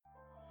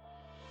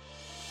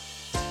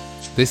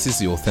This is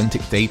the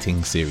Authentic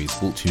Dating series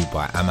brought to you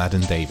by Ahmad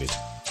and David,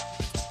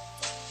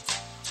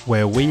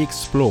 where we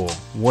explore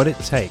what it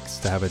takes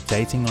to have a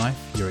dating life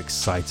you're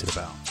excited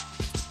about.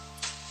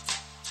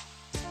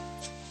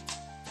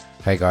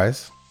 Hey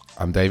guys,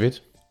 I'm David.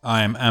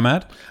 I'm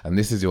Ahmad. And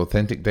this is the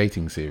Authentic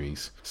Dating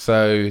series.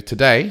 So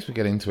today, as we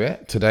get into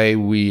it, today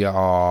we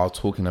are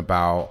talking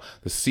about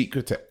the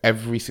secret to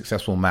every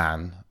successful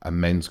man, a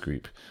men's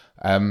group.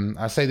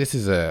 I say this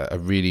is a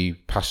really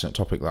passionate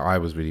topic that I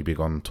was really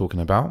big on talking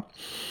about,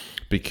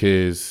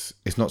 because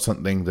it's not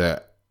something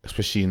that,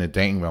 especially in a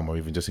dating realm or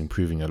even just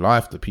improving your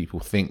life, that people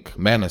think,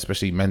 men,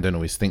 especially men, don't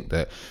always think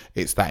that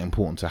it's that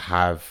important to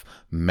have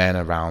men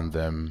around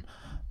them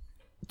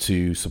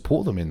to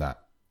support them in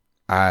that.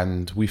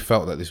 And we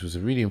felt that this was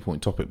a really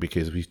important topic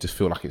because we just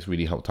feel like it's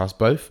really helped us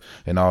both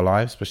in our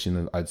lives,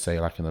 especially I'd say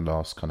like in the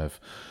last kind of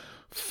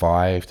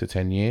 5 to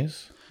 10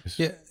 years.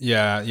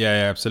 Yeah,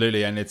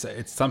 absolutely. And it's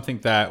something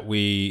that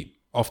we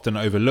often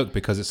overlook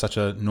because it's such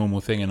a normal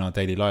thing in our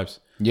daily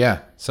lives. Yeah.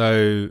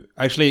 So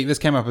actually, this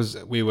came up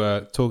as we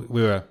went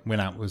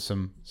out with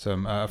some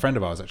a friend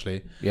of ours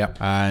actually. Yeah.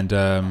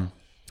 And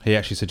he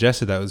actually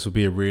suggested that this would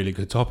be a really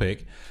good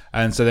topic.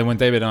 And so then when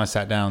David and I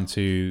sat down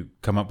to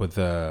come up with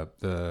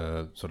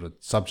the sort of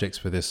subjects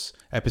for this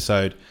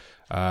episode,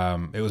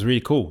 it was really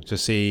cool to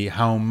see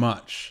how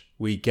much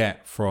we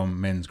get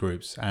from men's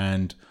groups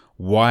and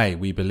why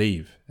we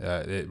believe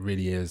it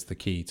really is the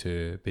key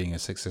to being a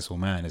successful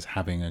man, is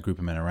having a group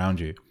of men around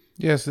you.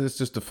 Yeah, so let's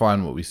just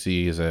define what we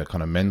see as a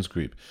kind of men's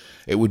group.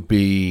 It would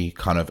be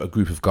kind of a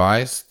group of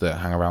guys that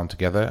hang around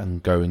together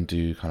and go and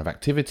do kind of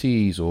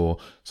activities, or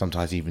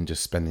sometimes even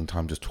just spending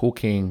time just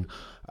talking.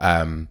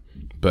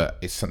 But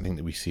it's something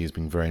that we see as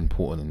being very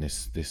important in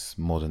this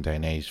modern day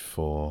and age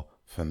for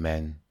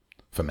men.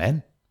 For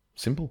men,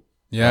 simple.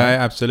 Yeah,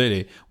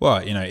 absolutely.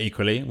 Well,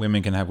 equally,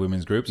 women can have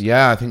women's groups.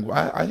 Yeah, I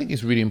think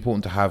it's really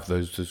important to have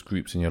those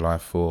groups in your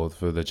life for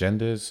the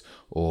genders,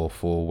 or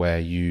for where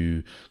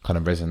you kind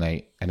of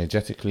resonate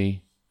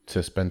energetically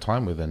to spend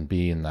time with and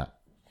be in that.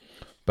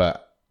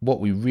 But what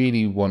we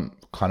really want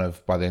kind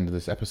of by the end of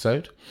this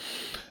episode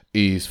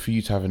is for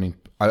you to have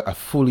a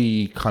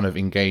fully kind of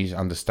engaged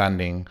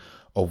understanding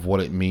of what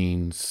it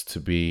means to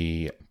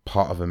be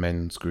part of a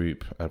men's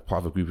group, part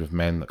of a group of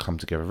men that come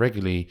together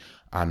regularly,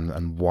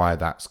 and why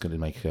that's going to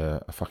make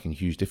a fucking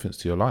huge difference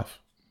to your life.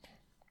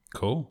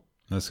 Cool.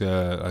 Let's.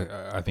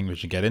 I think we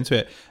should get into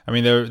it. I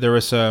mean, there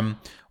are some,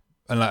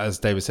 and as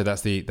David said,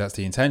 that's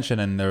the intention,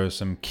 and there are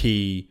some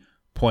key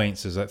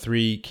points. There's like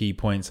 3 key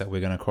points that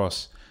we're going to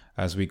cross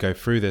as we go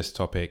through this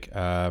topic.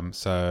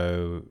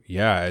 So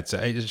yeah, it's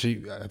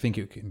actually, I think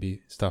it can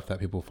be stuff that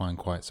people find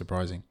quite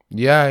surprising.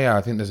 Yeah.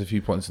 I think there's a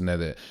few points in there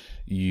that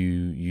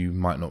you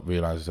might not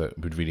realize that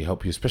would really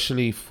help you,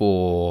 especially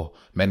for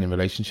men in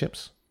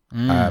relationships.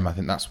 I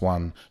think that's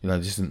one.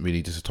 This isn't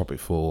really just a topic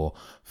for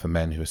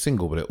men who are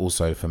single, but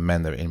also for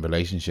men that are in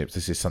relationships.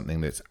 This is something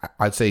that's,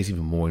 I'd say, is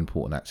even more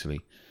important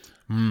actually.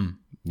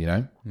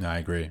 No, I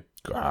agree.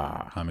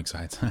 I'm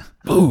excited.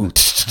 Ooh.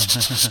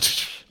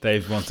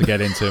 Dave wants to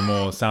get into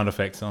more sound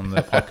effects on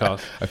the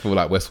podcast. I feel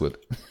like Westwood.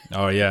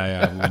 Oh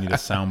yeah. We need a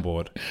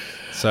soundboard.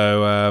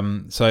 So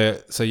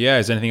yeah.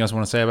 Is there anything else you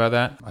want to say about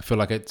that? I feel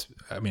like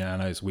I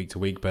know it's week to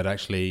week, but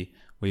actually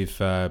we've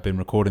been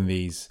recording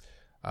these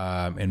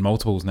in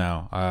multiples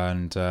now,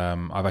 and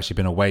I've actually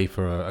been away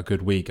for a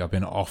good week. I've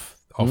been off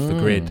the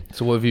grid.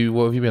 So what have you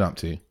been up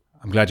to?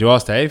 I'm glad you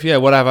asked, Dave. Yeah,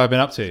 what have I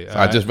been up to?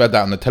 I just read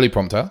that on the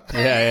teleprompter.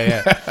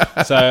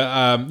 Yeah. So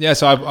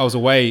I was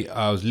away.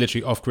 I was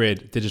literally off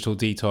grid, digital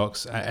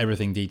detox,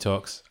 everything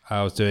detox.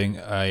 I was doing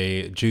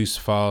a juice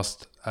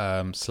fast /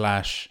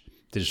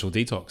 digital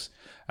detox.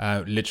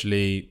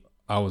 Literally,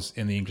 I was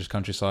in the English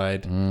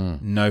countryside,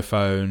 no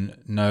phone,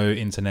 no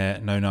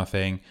internet, no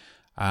nothing,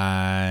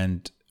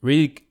 and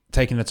really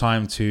taking the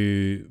time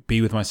to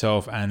be with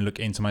myself and look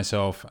into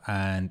myself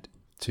and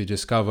to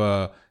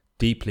discover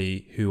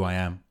deeply who I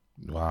am.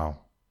 Wow.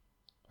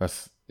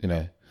 That's,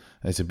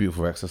 it's a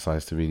beautiful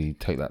exercise to really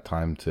take that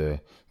time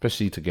to,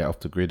 especially to get off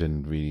the grid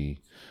and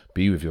really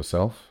be with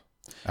yourself.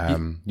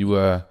 You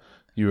were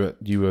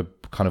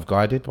kind of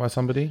guided by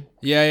somebody?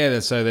 Yeah.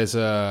 So there's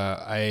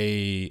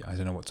I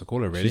don't know what to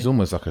call her really. She's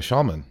almost like a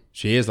shaman.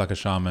 She is like a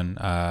shaman.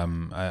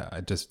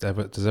 Does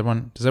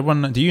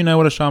everyone, do you know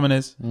what a shaman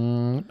is?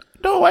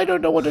 No, I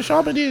don't know what a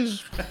shaman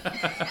is.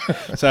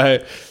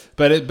 So,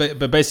 but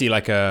basically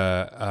like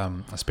a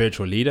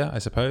spiritual leader, I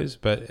suppose.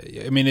 But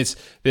I mean, it's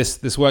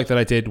this work that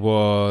I did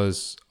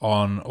was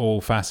on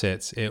all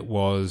facets. It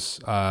was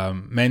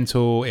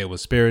mental, it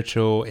was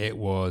spiritual, it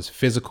was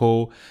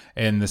physical,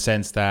 in the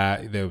sense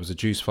that there was a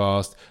juice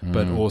fast,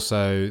 but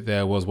also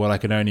there was what I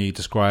can only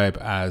describe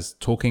as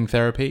talking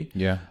therapy.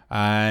 Yeah.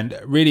 And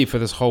really for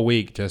this whole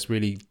week, just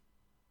really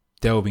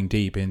delving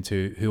deep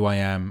into who I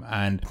am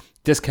and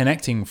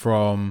disconnecting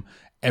from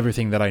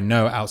everything that I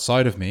know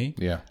outside of me,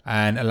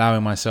 and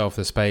allowing myself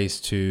the space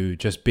to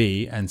just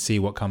be and see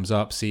what comes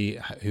up, see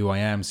who I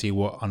am, see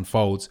what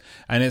unfolds.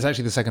 And it's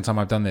actually the second time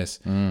I've done this,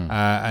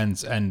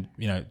 and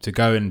you know, to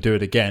go and do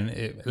it again,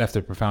 it left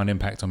a profound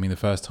impact on me the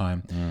first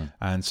time.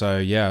 And so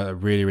I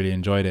really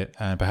enjoyed it,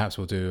 and perhaps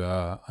we'll do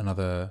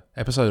another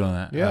episode on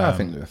that. I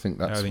think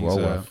that's well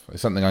worth.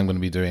 It's something I'm going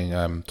to be doing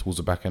towards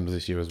the back end of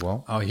this year as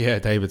well. Oh yeah,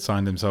 David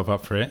signed himself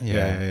up for it.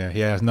 He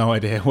has no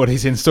idea what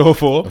he's in store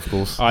for. Of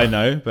course, I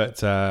know,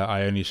 but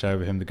I only show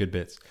him the good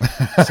bits.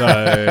 So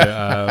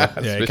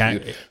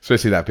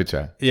especially that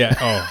picture.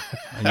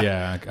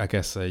 I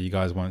guess you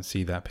guys won't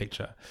see that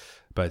picture,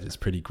 but it's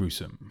pretty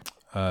gruesome.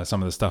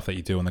 Some of the stuff that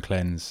you do on the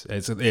cleanse,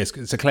 it's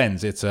a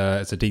cleanse, it's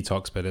a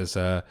detox, but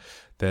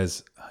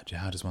there's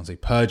how does one say,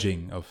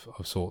 purging of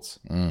sorts.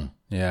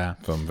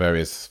 From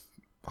various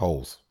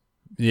holes.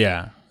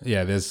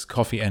 There's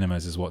coffee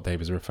enemas is what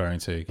Dave is referring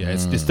to.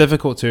 It's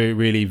difficult to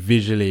really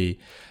visually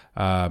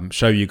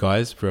show you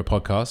guys through a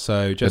podcast.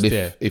 So just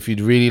if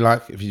you'd really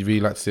like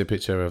to see a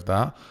picture of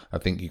that, I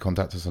think you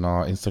contact us on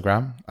our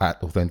Instagram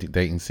at Authentic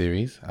Dating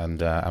Series,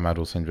 and Ahmad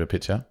will send you a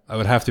picture. I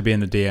would have to be in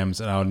the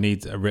DMs, and I'll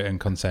need a written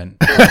consent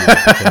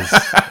because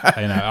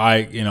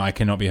I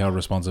cannot be held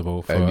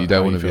responsible for. And you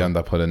don't want to be end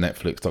up on a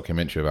Netflix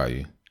documentary about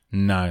you.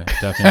 No,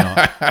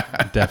 definitely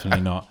not.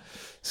 Definitely not.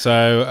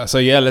 So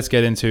let's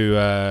get into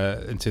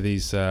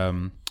these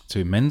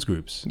to men's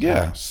groups.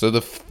 So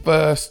the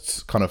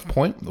first kind of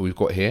point that we've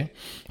got here,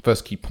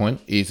 first key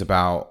point, is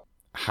about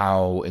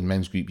how in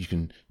men's group you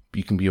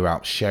can be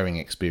about sharing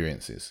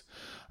experiences.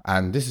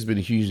 And this has been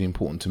hugely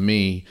important to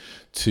me,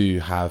 to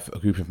have a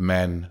group of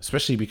men,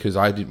 especially because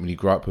I didn't really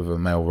grow up with a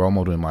male role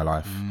model in my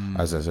life.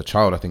 As a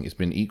child, I think it's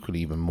been equally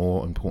even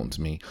more important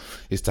to me,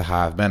 is to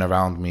have men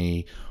around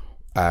me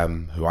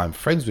who I'm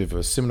friends with, of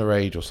a similar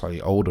age or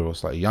slightly older or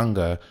slightly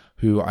younger,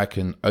 who I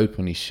can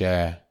openly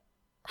share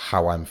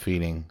how I'm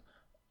feeling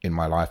in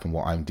my life and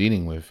what I'm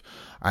dealing with,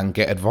 and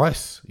get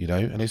advice,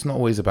 and it's not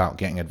always about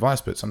getting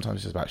advice, but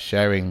sometimes it's about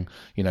sharing,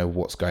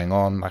 what's going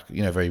on. Like,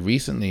 very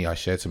recently I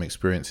shared some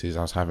experiences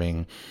I was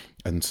having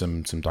and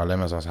some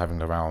dilemmas I was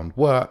having around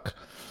work,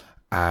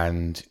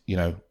 and,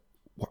 and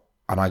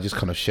I just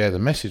kind of share the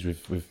message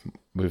with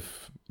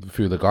a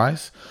few of the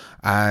guys,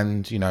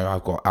 and,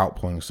 I've got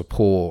outpouring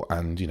support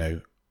and,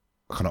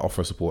 kind of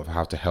offer support for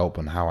how to help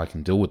and how I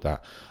can deal with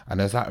that. And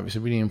it's a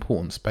really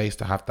important space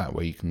to have that,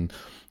 where you can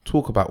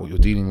talk about what you're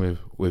dealing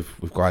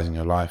with guys in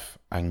your life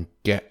and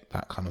get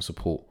that kind of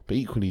support, but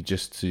equally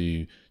just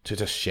to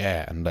just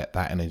share and let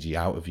that energy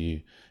out of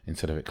you,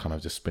 instead of it kind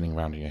of just spinning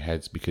around in your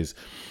heads. Because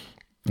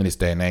in this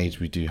day and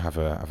age, we do have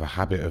a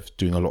habit of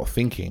doing a lot of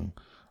thinking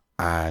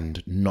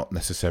and not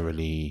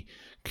necessarily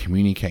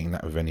communicating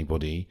that with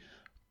anybody,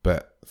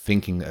 but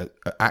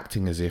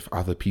acting as if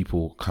other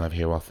people kind of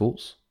hear our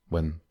thoughts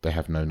when they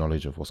have no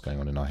knowledge of what's going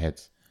on in our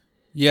heads.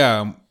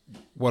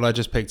 What I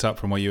just picked up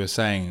from what you were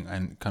saying,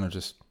 and kind of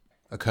just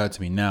occurred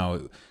to me now,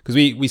 because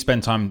we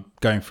spend time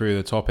going through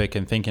the topic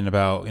and thinking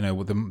about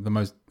the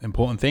most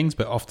important things,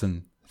 but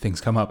often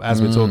things come up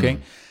as we're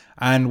talking.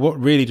 And what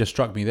really just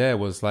struck me there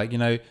was, like,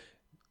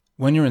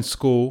 when you're in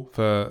school,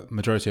 for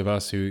majority of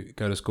us who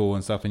go to school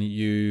and stuff, and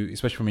you,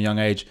 especially from a young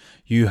age,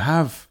 you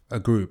have a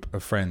group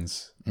of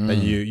friends that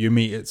you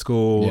meet at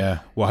school.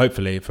 Well,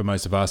 hopefully for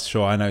most of us.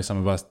 Sure, I know some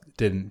of us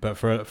didn't, but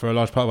for a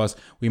large part of us,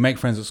 we make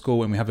friends at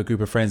school, and we have a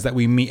group of friends that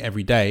we meet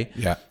every day.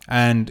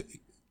 And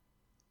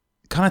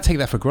kind of take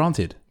that for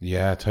granted.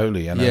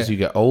 Totally. And as you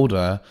get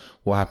older,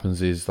 what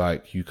happens is,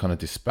 like, you kind of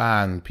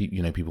disband.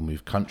 People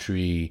move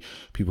country,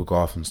 people go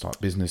off and start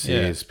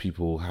businesses,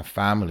 people have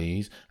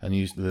families, and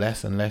you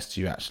less and less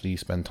do you actually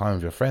spend time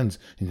with your friends,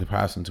 in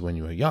comparison to when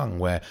you were young,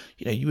 where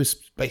you were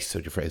based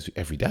with your friends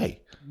every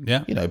day.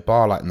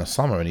 Bar like in the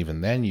summer, and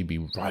even then you'd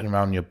be riding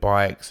around on your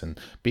bikes and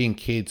being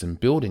kids and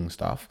building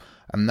stuff.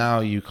 And now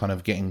you kind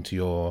of getting to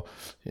your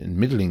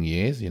middling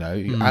years, your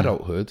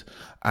adulthood,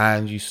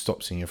 and you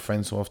stop seeing your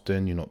friends so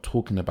often. You're not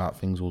talking about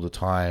things all the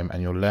time,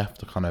 and you're left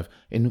to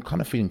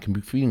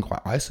feeling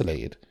quite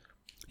isolated.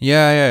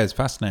 It's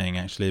fascinating,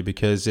 actually,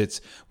 because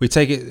we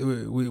take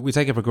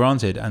it for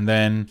granted, and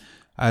then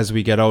as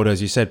we get older,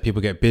 as you said,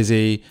 people get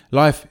busy.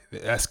 Life,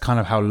 that's kind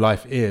of how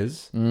life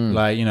is.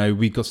 Like,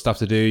 we got stuff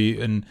to do,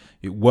 and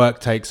work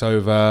takes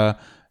over.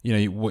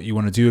 What you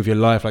want to do with your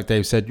life. Like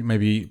Dave said,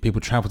 maybe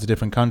people travel to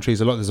different countries.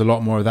 There's a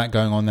lot more of that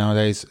going on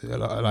nowadays.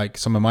 Like,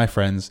 some of my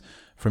friends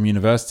from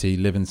university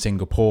live in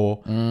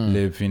Singapore,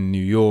 live in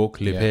New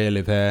York, live here,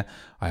 live there.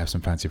 I have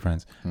some fancy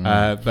friends.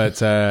 But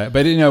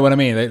you know what I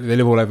mean? They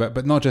live all over.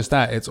 But not just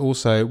that. It's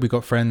also, we've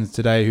got friends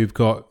today who've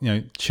got,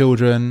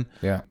 children,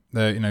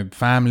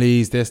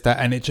 families, this, that.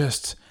 And it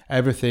just,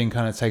 everything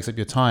kind of takes up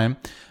your time.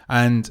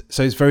 And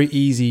so it's very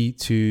easy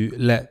to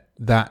let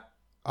that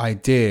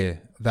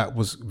idea that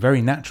was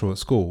very natural at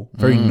school,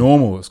 very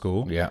normal at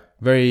school,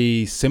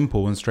 very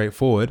simple and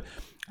straightforward,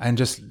 and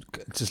just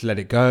let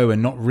it go,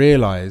 and not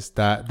realize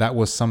that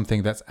was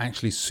something that's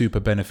actually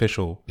super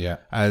beneficial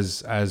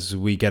as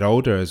we get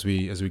older, as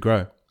we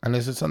grow. And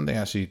there's something,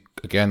 actually,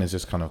 again, has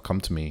just kind of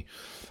come to me.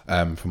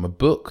 from a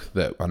book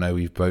that I know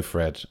we've both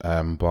read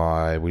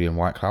by William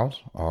Whitecloud,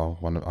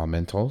 one of our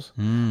mentors.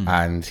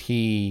 And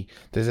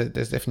there's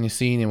definitely a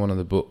scene in one of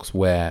the books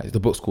where, the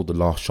book's called The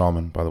Last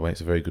Shaman, by the way.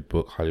 It's a very good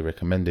book, highly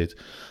recommended,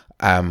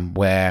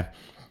 where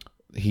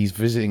he's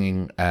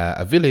visiting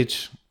a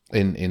village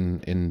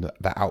in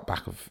the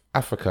outback of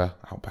Africa,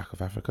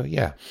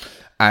 yeah.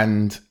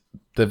 And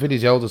the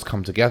village elders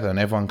come together, and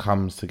everyone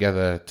comes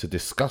together to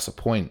discuss a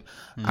point.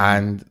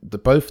 And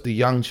both the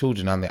young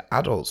children and the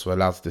adults were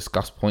allowed to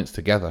discuss points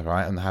together,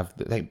 right? And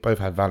they both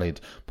had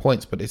valid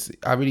points. But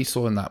I really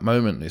saw in that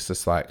moment, it's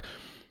just like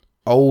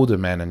older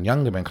men and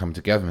younger men come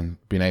together and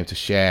being able to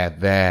share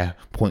their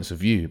points of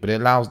view. But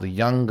it allows the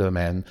younger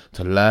men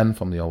to learn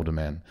from the older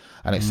men.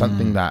 And it's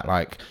something that,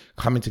 like,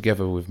 coming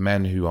together with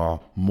men who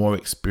are more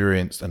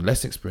experienced and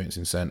less experienced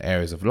in certain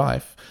areas of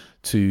life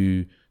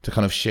to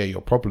kind of share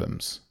your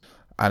problems.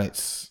 And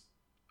it's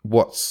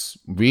what's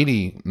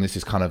really, and this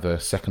is kind of a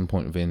second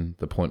point within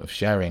the point of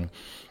sharing,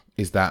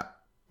 is that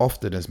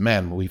often as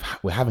men,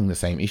 we're having the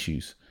same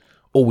issues,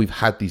 or we've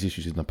had these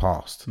issues in the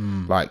past.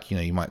 Like,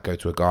 you might go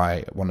to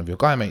one of your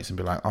guy mates and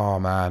be like, oh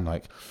man,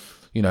 like,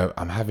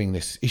 I'm having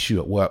this issue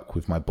at work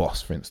with my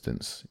boss, for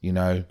instance,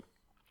 I'm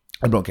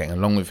not getting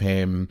along with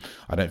him.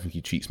 I don't think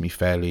he treats me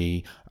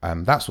fairly,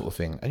 that sort of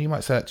thing. And you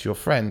might say that to your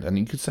friend, and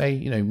you could say,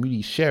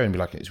 really share and be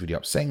like, it's really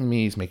upsetting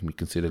me. It's making me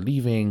consider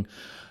leaving.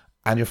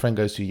 And your friend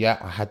goes to you, yeah,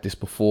 I had this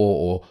before,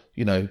 or,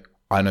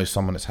 I know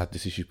someone that's had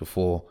this issue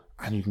before.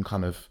 And you can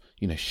kind of,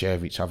 share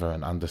with each other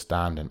and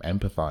understand and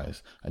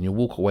empathize. And you'll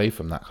walk away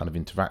from that kind of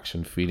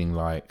interaction feeling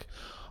like,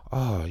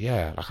 oh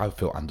yeah, like I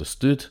felt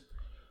understood.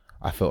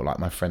 I felt like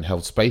my friend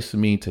held space for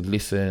me to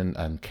listen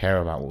and care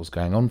about what was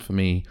going on for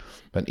me,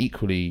 but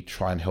equally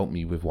try and help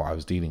me with what I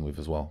was dealing with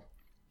as well.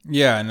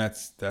 Yeah, and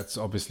that's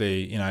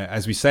obviously,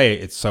 as we say,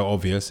 it's so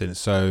obvious and it's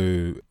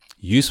so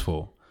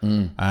useful.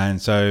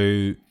 And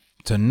so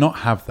to not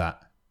have that,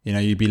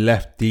 you'd be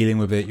left dealing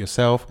with it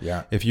yourself.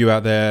 Yeah. If you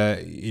out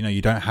there,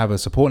 you don't have a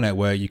support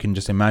network, you can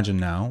just imagine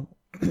now.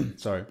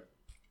 Sorry.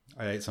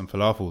 I ate some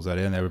falafels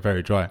earlier and they were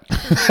very dry.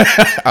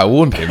 I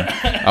warned him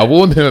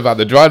about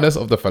the dryness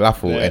of the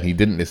falafel, and he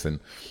didn't listen.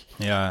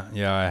 Yeah,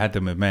 I had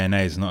them with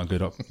mayonnaise.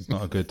 It's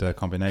not a good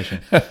combination.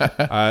 Like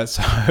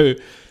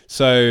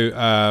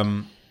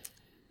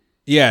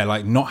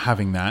not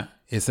having that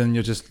is then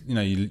you're just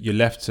you're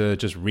left to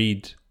just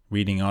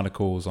reading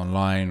articles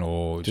online,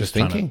 or just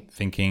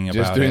thinking about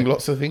just doing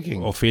lots of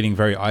thinking, or feeling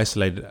very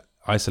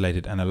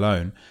isolated and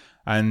alone.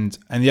 And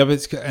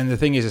the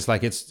thing is, it's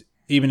like, it's,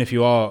 even if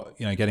you are,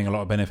 getting a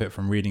lot of benefit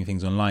from reading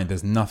things online,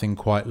 there's nothing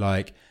quite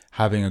like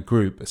having a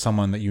group,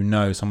 someone that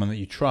someone that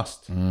you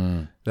trust,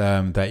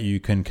 that you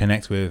can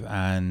connect with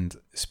and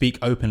speak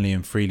openly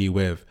and freely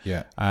with.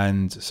 Yeah.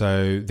 And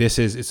so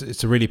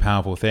it's a really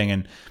powerful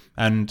thing.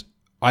 And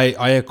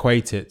I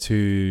equate it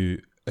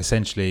to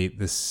essentially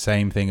the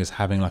same thing as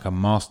having like a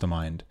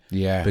mastermind.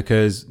 Yeah.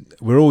 Because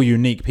we're all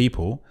unique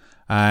people,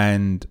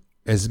 and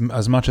as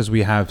much as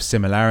we have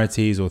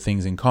similarities or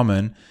things in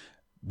common,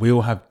 we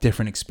all have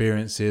different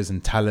experiences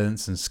and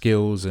talents and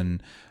skills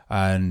and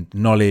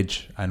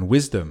knowledge and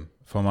wisdom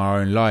from our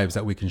own lives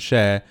that we can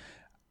share,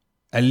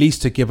 at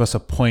least to give us a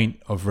point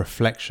of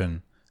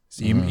reflection.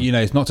 So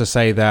it's not to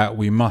say that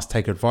we must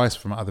take advice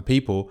from other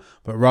people,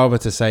 but rather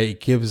to say it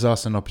gives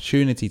us an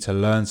opportunity to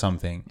learn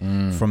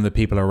something from the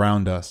people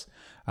around us,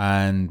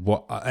 and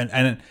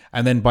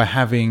then by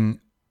having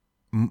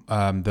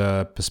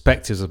the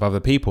perspectives of other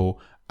people,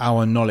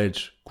 our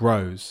knowledge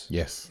grows.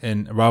 Yes.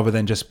 And rather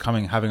than just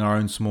having our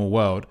own small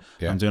world.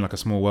 Yeah. I'm doing like a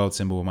small world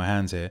symbol with my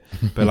hands here,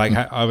 but like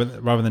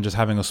rather than just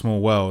having a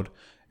small world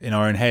in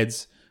our own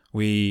heads,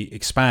 we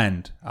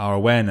expand our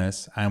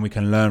awareness and we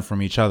can learn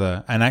from each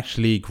other and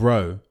actually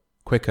grow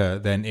quicker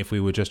than if we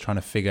were just trying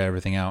to figure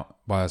everything out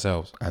by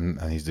ourselves.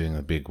 And he's doing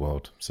a big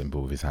world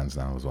symbol with his hands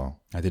now as well.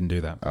 I didn't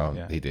do that. Oh,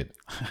 yeah. He did.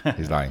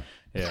 He's lying.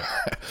 Yeah.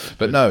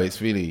 But no,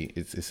 it's a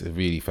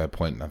really fair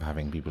point of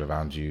having people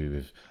around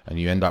you and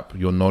you end up,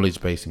 your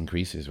knowledge base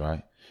increases,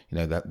 right?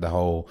 That the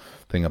whole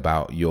thing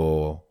about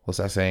what's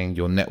that saying?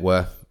 Your net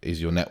worth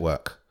is your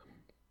network.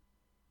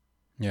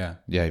 Yeah.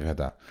 Yeah, you've heard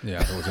that. Yeah,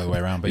 I thought it was the other way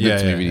around, but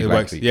really it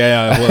works.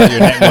 Yeah, well, your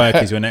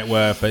network is your net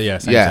worth, but yeah.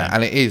 Same.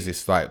 And it is.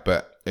 It's like,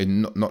 but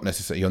not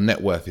necessarily, your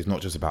net worth is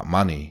not just about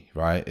money,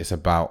 right? It's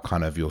about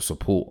kind of your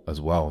support as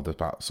well. It's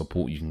about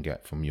support you can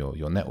get from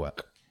your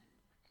network.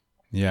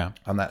 Yeah.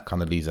 And that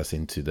kind of leads us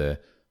into the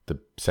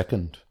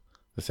second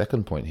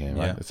point here,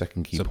 right? The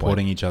second key point.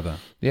 Supporting each other.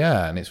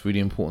 Yeah, and it's really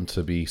important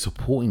to be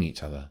supporting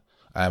each other.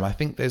 I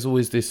think there's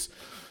always this,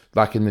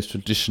 like in this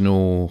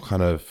traditional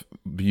kind of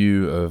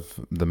view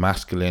of the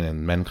masculine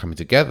and men coming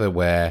together,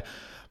 where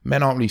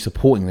men aren't really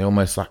supporting, they're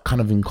almost like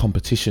kind of in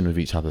competition with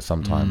each other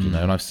sometimes,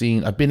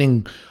 and I've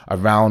been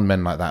around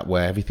men like that,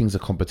 where everything's a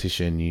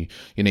competition.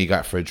 You go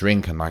out for a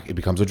drink and like it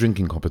becomes a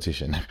drinking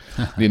competition.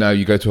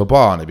 You go to a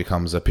bar and it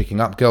becomes a picking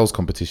up girls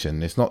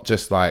competition. It's not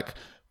just like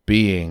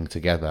being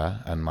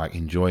together and like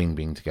enjoying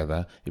being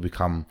together. It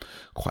become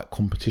quite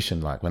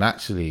competition like, when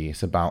actually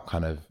it's about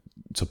kind of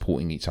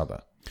supporting each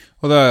other.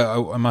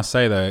 Although I must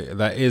say though,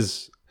 that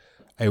is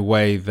a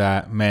way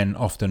that men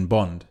often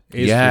bond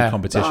is Yeah. through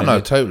competition. No,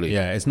 totally.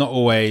 Yeah, it's not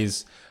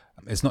always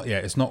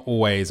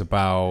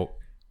about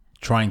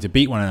trying to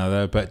beat one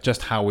another, but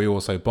just how we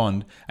also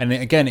bond. And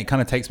again, it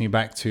kind of takes me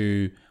back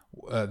to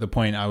the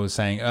point I was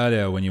saying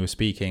earlier when you were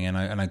speaking, and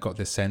I got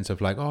this sense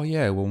of like, oh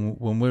yeah,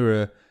 when we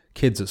were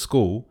kids at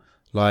school,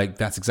 like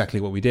that's exactly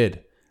what we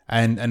did.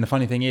 And the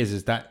funny thing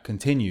is that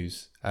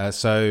continues.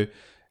 So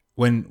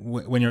when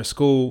you're at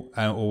school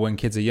or when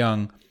kids are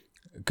young,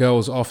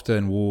 girls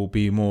often will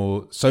be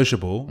more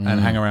sociable and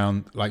hang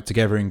around like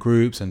together in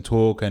groups and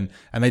talk, and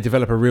they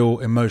develop a real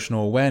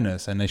emotional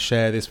awareness, and they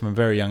share this from a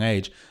very young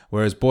age.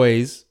 Whereas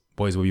boys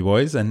will be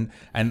boys, and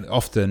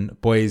often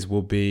boys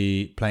will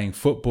be playing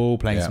football,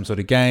 playing some sort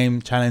of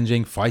game,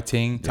 challenging,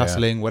 fighting,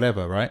 tussling,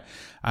 whatever, right?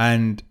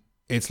 And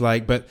it's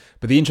like, but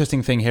the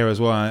interesting thing here as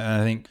well,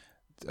 and I think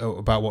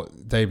about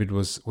what David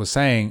was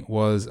saying,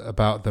 was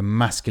about the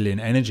masculine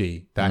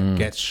energy that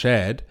gets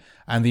shared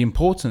and the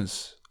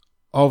importance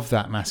of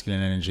that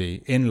masculine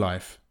energy in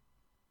life.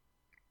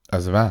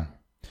 As a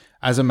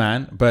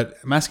man.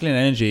 But masculine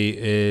energy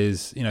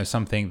is,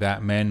 something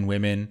that men,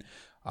 women,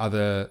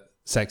 other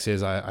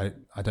sexes, I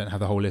don't have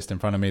the whole list in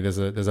front of me. There's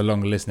a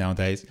long list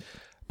nowadays.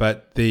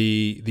 But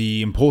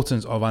the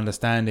importance of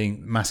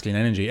understanding masculine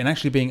energy and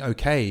actually being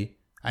okay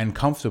and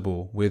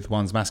comfortable with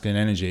one's masculine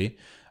energy,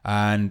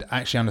 and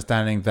actually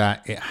understanding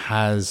that it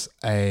has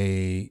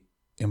a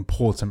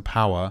important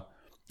power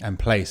and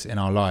place in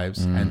our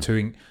lives, and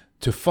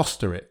to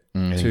foster it, to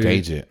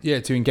engage it. Yeah,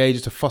 to engage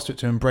it, to foster it,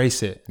 to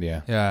embrace it.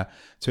 Yeah.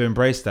 To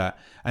embrace that.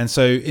 And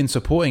so in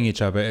supporting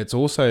each other, it's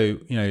also,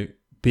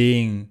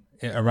 being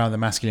around the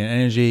masculine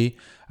energy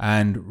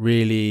and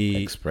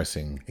really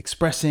expressing,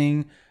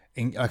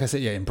 like I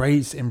said,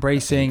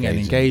 embracing and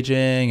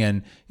engaging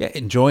and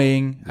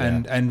enjoying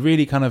and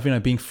really kind of,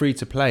 being free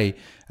to play.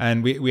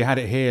 And we had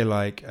it here,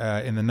 like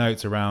in the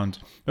notes around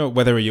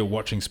whether you're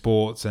watching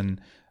sports,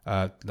 and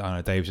I don't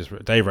know,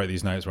 Dave wrote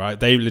these notes, right?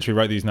 Dave literally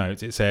wrote these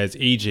notes. It says,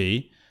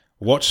 e.g.,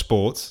 watch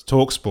sports,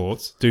 talk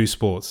sports, do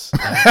sports.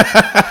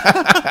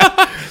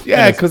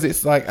 Yeah, because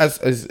it's like, as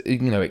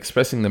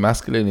expressing the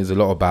masculine is a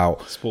lot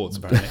about sports,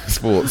 apparently.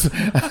 Sports.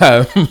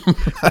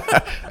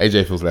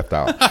 AJ feels left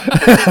out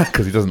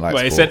because he doesn't like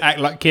sport. It said act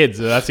like kids.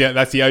 That's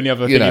the only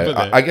other thing you put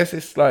there. I guess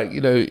it's like,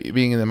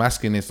 being in the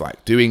masculine is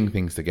like doing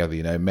things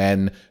together.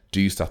 Men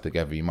do stuff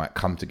together. You might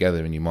come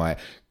together and you might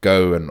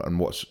go and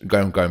watch, go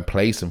and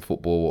play some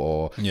football,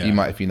 or you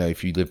might,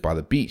 if you live by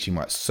the beach, you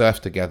might surf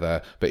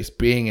together. But it's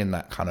being in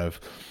that kind of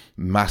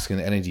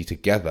masculine energy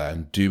together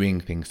and doing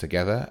things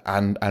together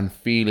and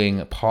feeling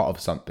a part of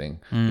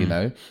something,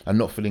 and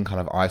not feeling kind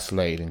of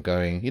isolated and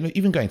going,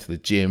 even going to the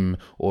gym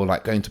or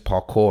like going to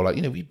parkour, like,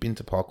 we've been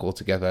to parkour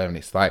together and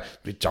it's like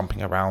we're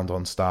jumping around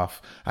on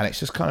stuff, and it's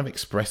just kind of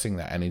expressing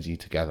that energy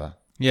together.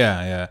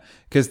 Yeah.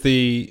 Because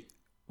we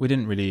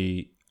didn't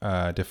really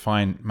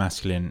define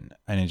masculine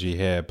energy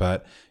here,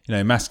 but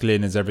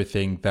masculine is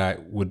everything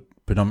that would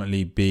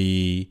predominantly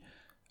be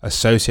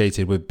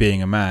associated with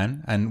being a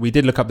man. And we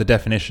did look up the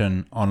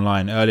definition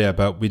online earlier,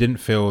 but we didn't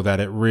feel that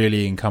it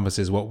really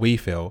encompasses what we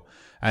feel.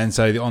 And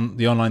so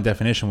the online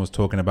definition was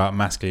talking about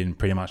masculine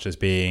pretty much as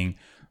being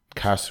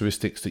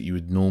characteristics that you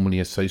would normally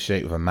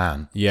associate with a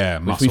man. Yeah,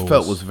 which muscles, we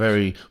felt was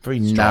very, very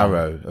strong.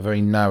 narrow, a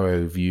very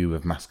narrow view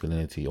of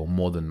masculinity or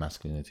modern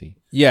masculinity.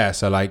 Yeah,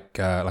 so like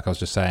I was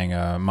just saying,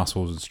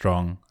 muscles and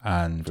strong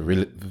and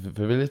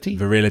virility.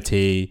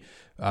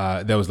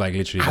 There was like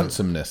literally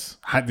handsomeness.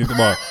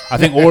 Well, I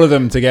think all of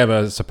them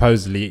together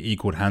supposedly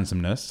equaled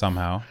handsomeness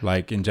somehow,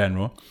 like in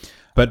general.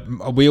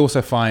 But we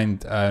also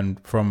find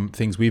from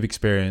things we've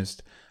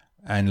experienced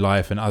in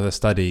life and other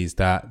studies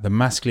that the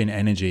masculine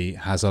energy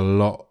has a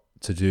lot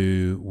to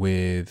do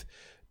with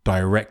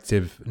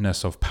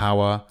directiveness of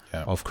power,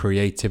 of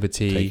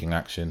creativity, taking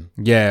action.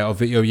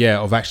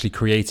 Of actually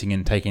creating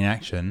and taking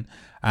action.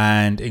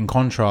 And in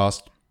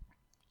contrast,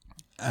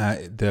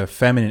 the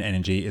feminine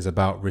energy is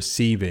about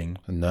receiving,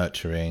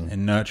 nurturing,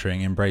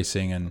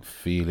 embracing, and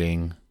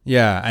feeling.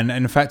 Yeah, and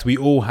in fact, we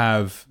all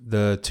have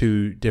the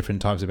two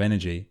different types of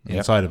energy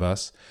inside of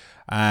us.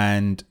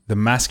 And the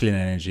masculine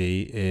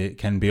energy, it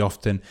can be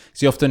often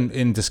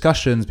in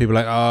discussions, people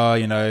are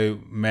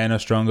like, men are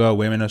stronger,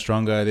 women are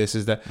stronger, this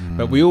is that.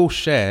 But we all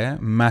share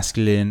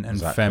masculine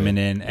and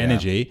feminine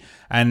energy.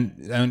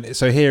 And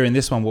so here in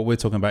this one, what we're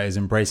talking about is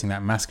embracing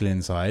that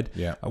masculine side.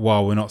 Yeah.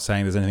 While we're not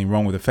saying there's anything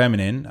wrong with the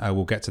feminine,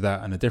 we'll get to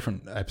that in a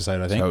different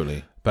episode, I think.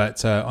 Totally.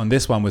 But on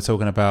this one, we're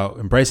talking about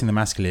embracing the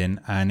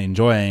masculine and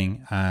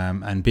enjoying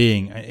and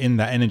being in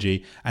that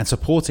energy and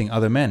supporting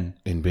other men.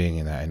 In being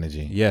in that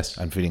energy. Yes.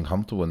 And feeling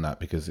comfortable in that,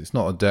 because it's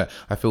not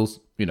I feel,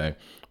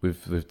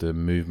 with the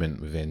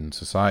movement within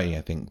society,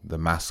 I think the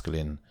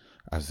masculine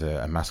as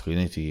a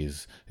masculinity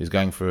is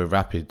going through a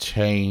rapid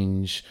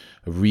change,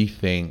 a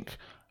rethink,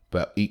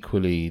 but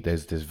equally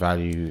there's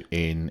value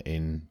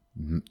in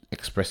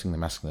expressing the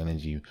masculine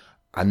energy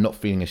and not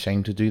feeling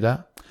ashamed to do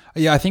that.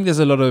 Yeah, I think there's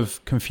a lot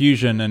of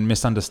confusion and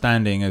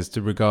misunderstanding as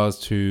to regards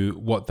to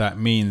what that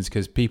means,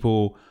 because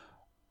people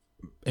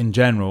in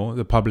general,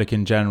 the public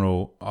in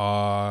general,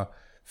 are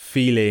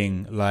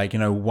feeling like,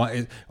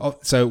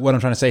 so what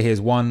I'm trying to say here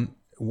is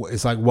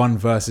it's like one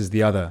versus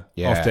the other.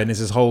 Yeah. Often it's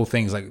this whole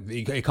thing. It's like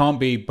it can't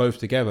be both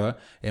together.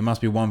 It must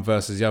be one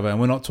versus the other. And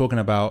we're not talking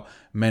about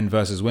men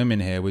versus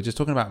women here. We're just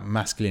talking about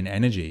masculine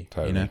energy.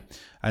 Totally.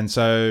 And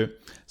so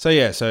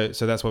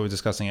that's what we're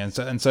discussing. And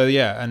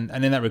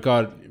in that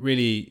regard,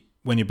 really,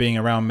 when you're being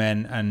around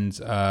men and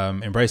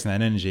embracing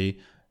that energy,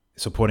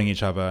 supporting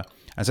each other.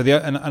 And so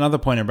another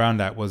point around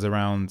that was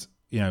around,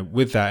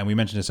 with that, and we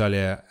mentioned this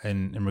earlier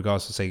in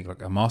regards to, say,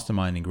 like a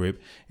masterminding group,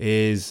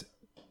 is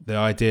the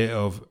idea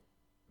of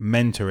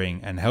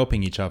mentoring and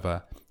helping each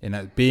other in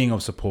that, being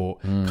of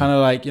support. Kind of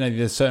like,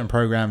 there's certain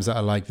programs that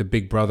are like the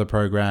Big Brother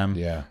program,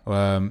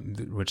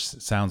 which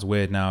sounds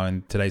weird now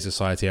in today's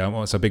society.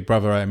 So Big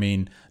Brother, I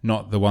mean,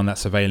 not the one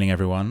that's surveilling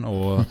everyone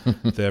or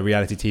the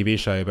reality TV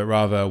show, but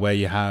rather where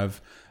you have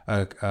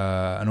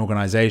an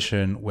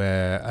organization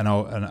where an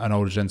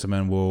older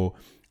gentleman will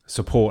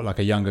support like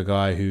a younger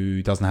guy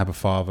who doesn't have a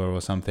father or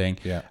something.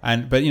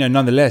 But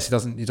nonetheless,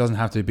 it doesn't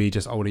have to be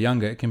just older,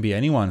 younger. It can be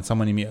anyone,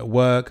 someone you meet at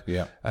work,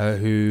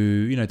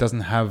 who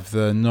doesn't have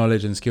the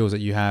knowledge and skills that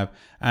you have,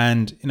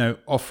 and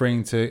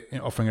offering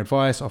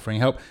advice, offering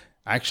help.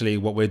 Actually,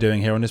 what we're doing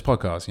here on this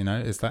podcast,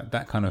 is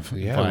that kind of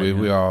vibe,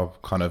 we are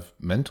kind of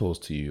mentors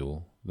to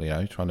you,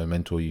 trying to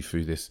mentor you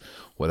through this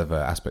whatever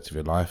aspect of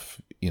your life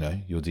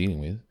you're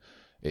dealing with.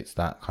 It's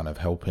that kind of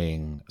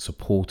helping,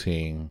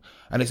 supporting,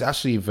 and it's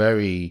actually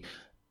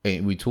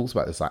we talked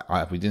about this,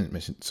 we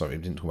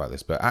didn't talk about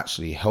this, but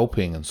actually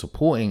helping and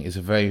supporting is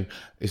a very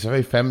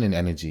feminine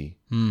energy,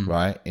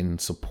 right? In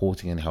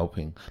supporting and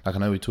helping. Like, I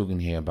know we're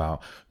talking here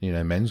about,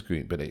 men's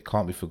group, but it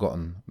can't be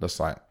forgotten, just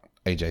like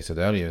AJ said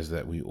earlier, is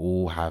that we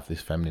all have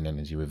this feminine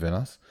energy within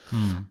us,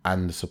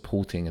 and the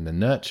supporting and the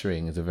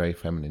nurturing is a very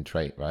feminine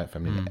trait, right?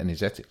 Feminine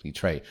energetically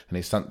trait, and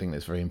it's something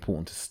that's very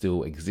important to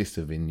still exist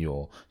within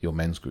your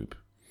men's group.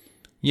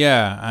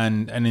 Yeah,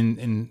 and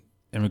in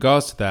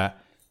regards to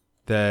that,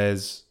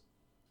 there's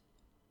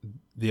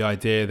the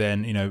idea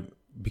then,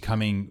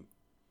 becoming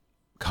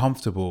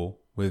comfortable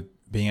with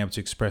being able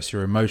to express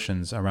your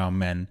emotions around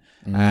men,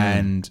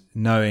 and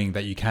knowing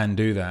that you can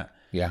do that.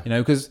 Yeah.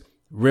 Because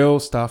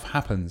real stuff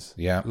happens.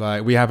 Yeah.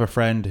 Like, we have a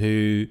friend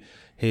who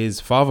his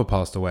father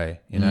passed away.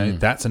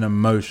 That's an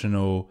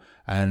emotional,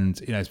 and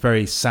it's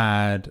very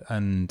sad,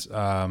 and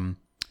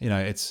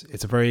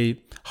it's a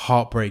very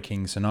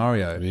heartbreaking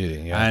scenario.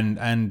 Really, yeah.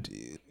 And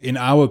in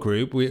our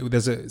group, we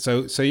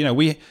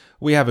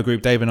have a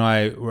group. Dave and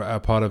I are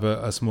part of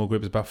a small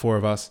group. It's about 4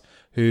 of us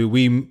who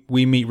we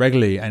meet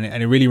regularly, and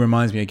it really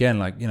reminds me again,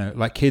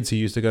 like kids who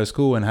used to go to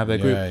school and have their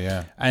group.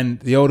 Yeah. And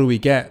the older we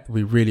get,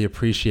 we really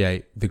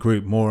appreciate the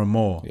group more and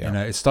more.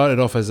 Yeah. It started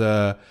off as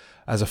a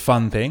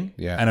fun thing,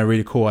 and a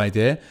really cool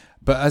idea.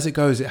 But as it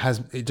goes,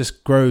 it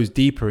just grows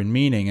deeper in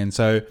meaning. And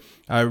so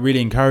I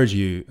really encourage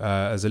you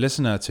as a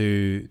listener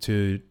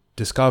to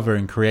discover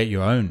and create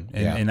your own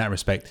in that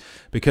respect.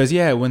 Because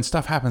when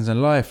stuff happens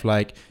in life,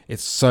 like,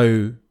 it's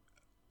so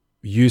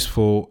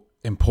useful,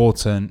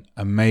 important,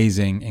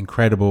 amazing,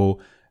 incredible,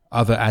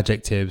 other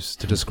adjectives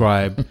to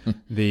describe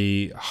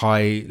the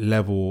high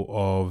level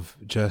of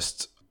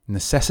just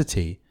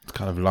necessity. It's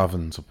kind of love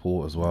and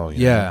support as well.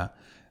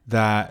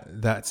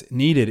 That's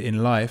needed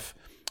in life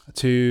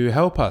to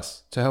help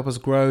us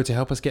grow, to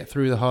help us get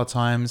through the hard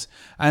times,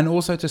 and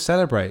also to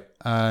celebrate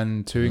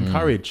and to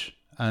encourage.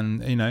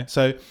 And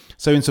so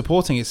in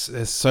supporting,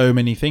 there's so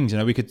many things.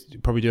 We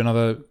could probably do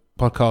another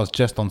podcast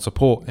just on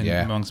support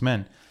amongst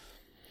men.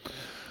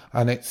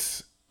 And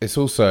it's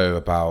also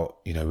about,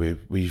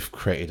 we've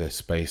created a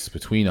space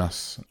between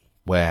us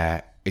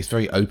where it's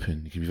very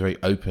open. You can be very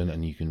open,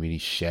 and you can really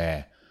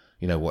share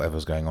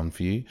whatever's going on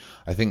for you.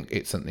 I think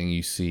it's something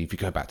you see if you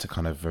go back to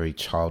kind of very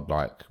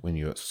childlike, when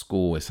you're at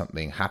school, if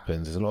something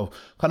happens, there's a lot of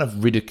kind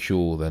of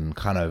ridicule and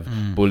kind of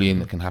bullying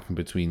that can happen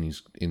between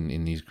these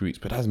in these groups.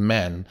 But as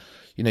men,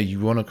 you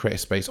want to create a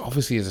space,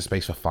 obviously as a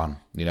space for fun,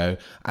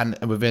 and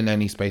within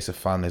any space of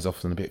fun, there's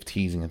often a bit of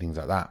teasing and things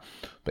like that.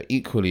 But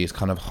equally, it's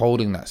kind of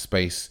holding that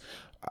space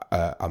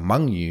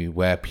among you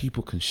where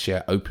people can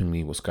share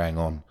openly what's going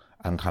on,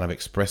 and kind of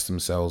express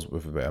themselves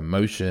with a bit of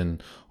emotion,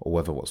 or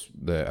whether what's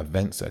the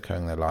events that are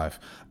occurring in their life.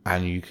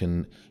 And you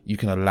can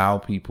allow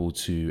people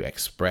to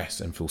express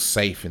and feel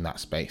safe in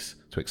that space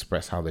to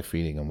express how they're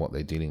feeling and what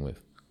they're dealing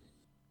with.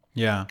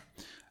 Yeah.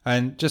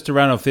 And just to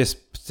round off this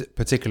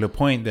particular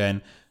point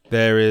then,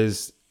 there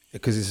is,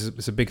 because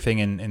it's a big thing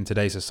in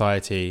today's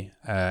society,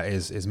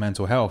 is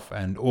mental health,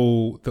 and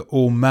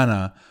all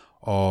manner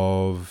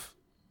of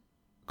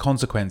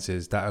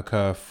consequences that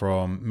occur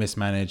from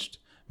mismanaged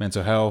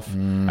mental health.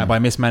 And by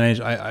mismanaged,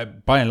 I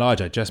by and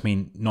large, I just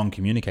mean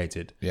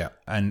non-communicated. Yeah.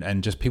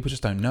 And just people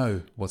just don't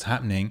know what's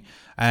happening.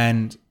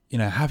 And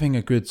having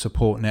a good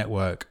support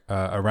network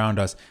around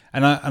us,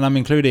 and I'm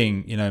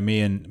including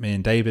me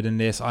and David in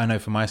this. I know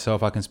for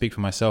myself, I can speak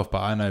for myself,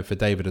 but I know for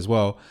David as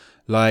well.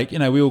 Like,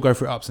 we all go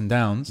through ups and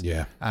downs.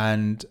 Yeah.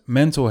 And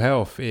mental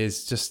health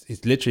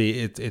it's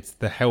literally it's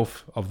the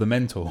health of the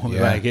mental.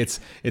 Yeah. Like,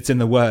 it's in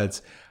the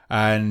words.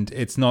 And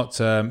it's not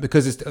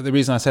because the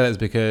reason I say that is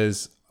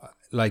because,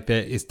 like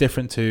it's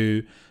different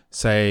to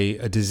say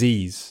a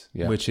disease,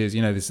 which is,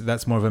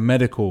 that's more of a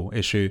medical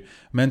issue.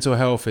 Mental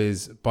health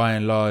is by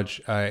and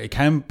large, it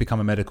can become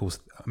a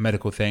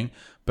medical thing,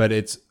 but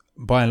it's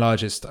by and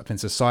large, it's stuff in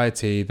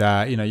society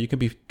that, you can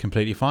be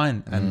completely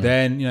fine. And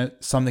then,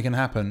 something can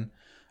happen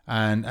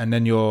and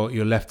then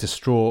you're left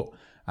distraught.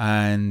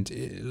 And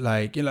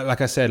like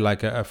I said,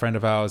 like a friend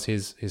of ours,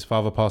 his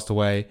father passed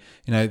away,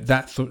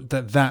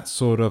 that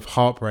sort of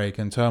heartbreak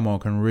and turmoil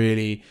can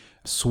really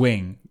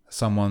swing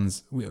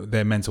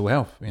their mental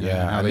health, and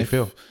how they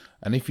feel.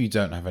 And if you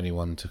don't have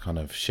anyone to kind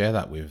of share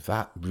that with,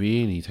 that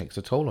really takes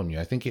a toll on you.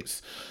 I think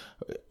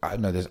I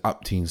know there's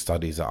up-teen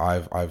studies that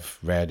I've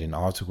read in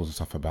articles and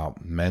stuff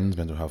about men's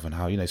mental health and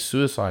how,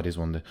 suicide is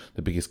one of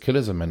the biggest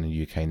killers of men in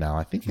the UK now.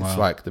 I think it's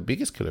like the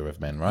biggest killer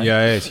of men, right?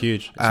 Yeah, it's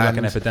huge. It's like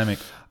an epidemic.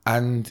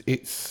 And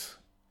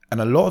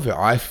a lot of it,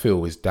 I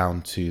feel, is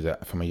down to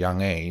that from a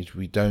young age,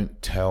 we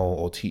don't tell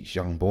or teach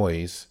young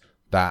boys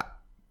that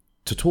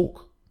to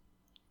talk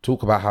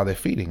about how they're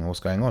feeling and what's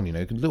going on.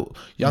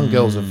 Young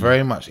girls are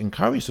very much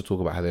encouraged to talk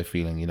about how they're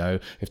feeling.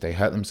 If they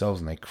hurt themselves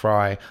and they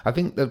cry. I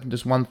think that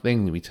there's one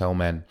thing that we tell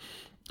men,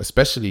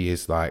 especially,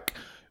 is like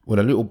when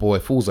a little boy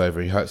falls over,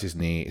 he hurts his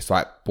knee. It's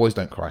like, boys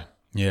don't cry.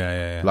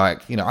 Yeah.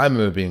 Like, I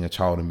remember being a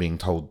child and being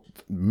told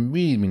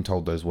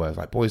those words,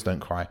 like, boys don't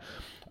cry.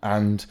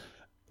 And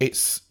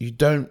it's, you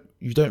don't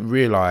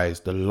realize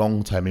the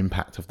long-term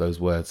impact of those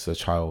words to a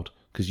child.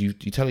 Because you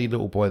tell a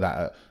little boy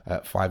that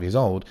at 5 years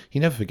old, he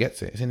never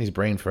forgets it. It's in his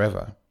brain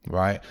forever,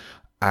 right?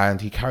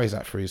 And he carries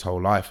that through his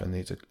whole life, and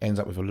it ends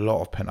up with a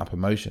lot of pent-up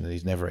emotion that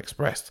he's never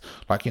expressed.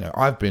 Like,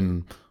 I've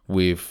been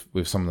with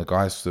some of the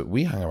guys that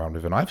we hang around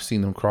with, and I've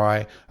seen them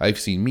cry. They've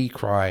seen me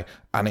cry,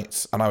 and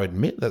I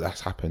admit that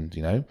that's happened,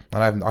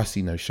 and I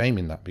see no shame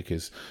in that,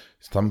 because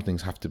many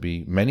things have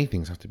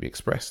to be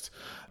expressed.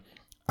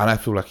 And I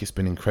feel like it's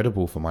been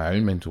incredible for my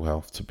own mental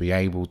health to be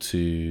able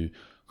to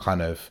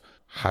kind of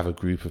have a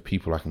group of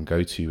people I can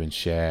go to and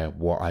share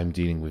what I'm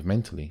dealing with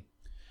mentally.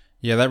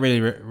 Yeah, that really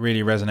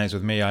resonates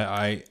with me.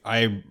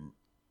 I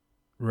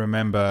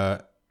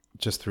remember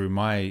just through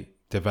my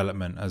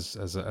development as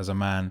a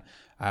man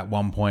at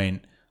one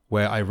point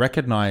where I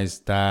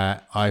recognized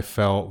that I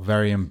felt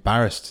very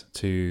embarrassed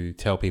to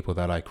tell people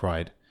that I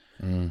cried.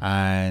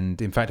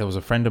 And in fact, there was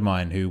a friend of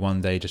mine who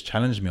one day just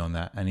challenged me on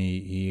that, and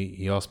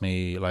he asked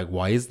me, like,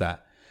 why is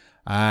that?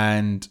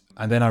 And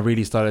then I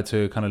really started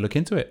to kind of look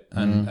into it,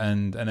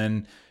 and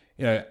then,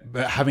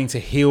 but having to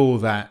heal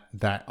that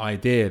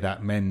idea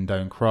that men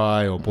don't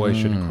cry or boys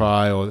shouldn't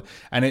cry,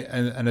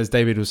 and as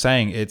David was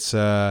saying, it's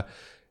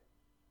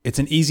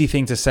an easy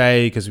thing to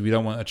say because we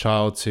don't want a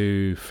child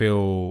to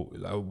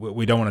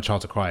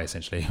cry,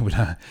 essentially.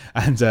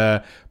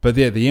 But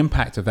the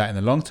impact of that in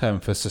the long term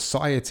for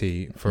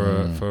society,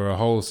 for a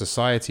whole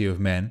society of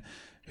men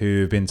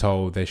who've been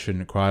told they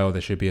shouldn't cry or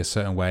they should be a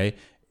certain way,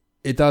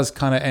 it does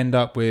kind of end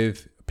up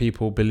with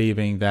people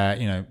believing that,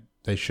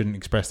 they shouldn't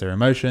express their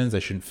emotions, they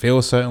shouldn't feel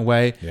a certain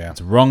way. Yeah. It's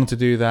wrong to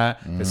do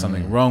that. There's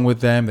something wrong with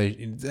them,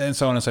 and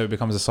so on and so. It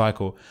becomes a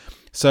cycle.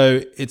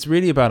 So it's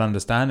really about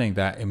understanding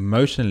that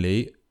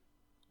emotionally,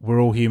 we're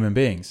all human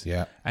beings.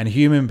 Yeah. And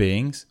human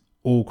beings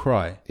all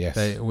cry.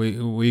 Yes.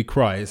 We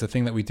cry. It's a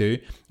thing that we do.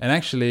 And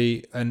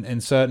actually,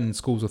 in certain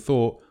schools of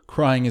thought,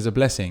 crying is a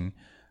blessing.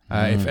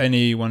 If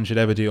anyone should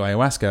ever do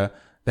ayahuasca,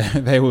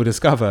 they will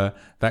discover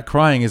that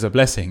crying is a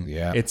blessing.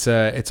 Yeah. It's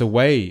a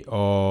way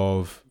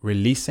of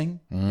releasing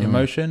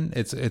emotion.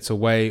 It's a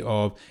way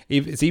of,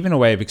 it's even a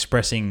way of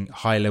expressing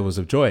high levels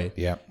of joy.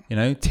 Yeah.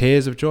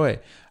 Tears of joy.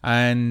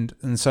 And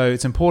so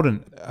it's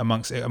important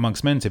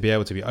amongst men to be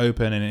able to be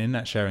open and in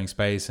that sharing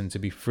space and to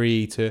be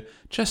free to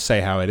just say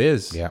how it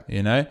is. Yeah.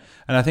 And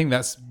I think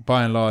that's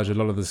by and large a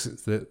lot of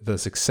the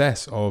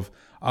success of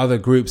other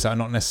groups that are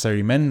not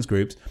necessarily men's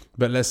groups,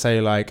 but let's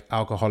say like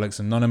Alcoholics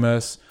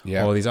Anonymous,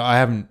 or these. I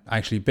haven't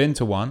actually been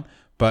to one,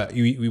 but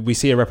we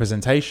see a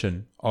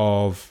representation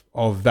of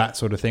that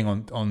sort of thing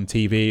on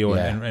TV,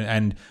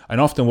 and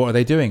often what are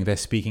they doing? They're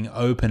speaking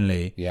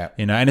openly,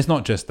 and it's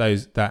not just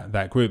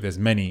that group. There's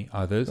many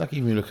others. Like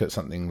even you look at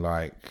something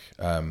like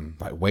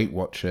Weight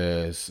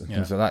Watchers and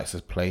things like that. It's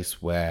a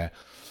place where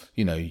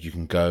you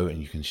can go and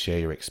you can share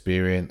your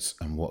experience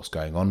and what's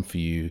going on for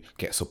you,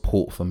 get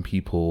support from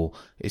people.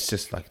 It's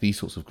just like these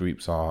sorts of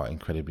groups are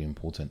incredibly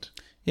important.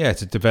 Yeah,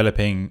 to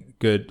developing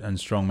good and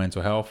strong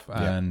mental health,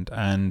 and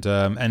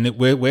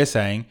we're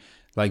saying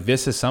like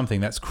this is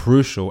something that's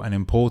crucial and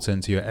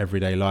important to your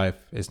everyday life.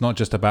 It's not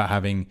just about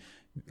having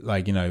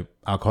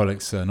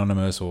Alcoholics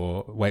Anonymous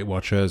or Weight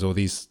Watchers or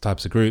these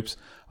types of groups.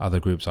 Other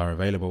groups are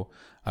available,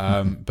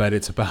 but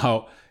it's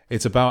about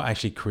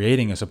actually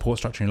creating a support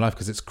structure in life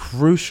because it's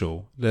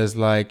crucial. There's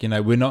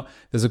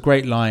there's a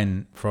great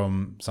line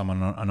from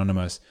someone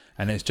anonymous,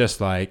 and it's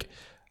just like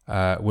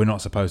we're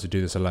not supposed to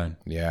do this alone.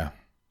 Yeah.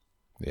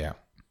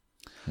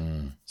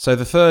 So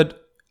the third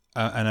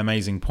an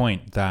amazing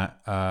point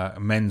that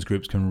men's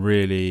groups can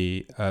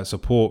really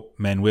support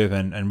men with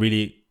and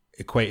really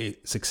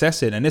equate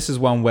success in, and this is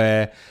one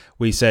where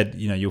we said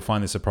you'll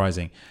find this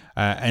surprising,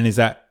 and is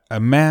that a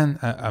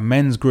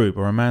men's group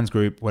or a man's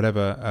group,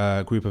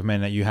 whatever group of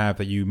men that you have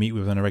that you meet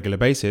with on a regular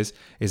basis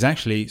is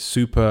actually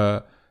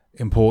super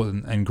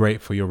important and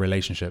great for your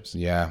relationships.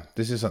 Yeah,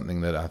 this is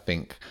something that I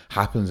think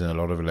happens in a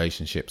lot of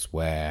relationships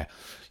where,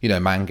 you know,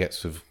 man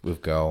gets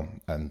with girl,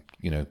 and,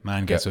 you know,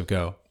 Man gets with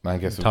girl. Man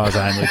gets with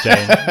Tarzan with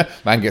Jane.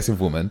 Man gets with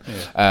woman.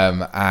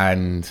 Yeah.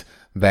 And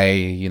they,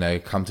 you know,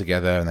 come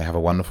together and they have a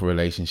wonderful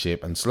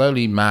relationship, and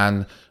slowly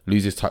man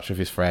loses touch with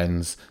his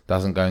friends,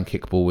 doesn't go and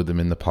kick ball with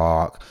them in the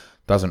park,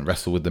 doesn't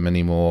wrestle with them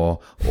anymore,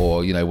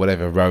 or, you know,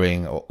 whatever,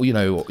 rowing, or, you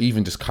know, or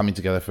even just coming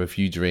together for a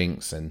few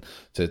drinks and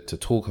to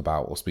talk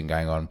about what's been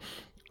going on.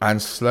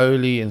 And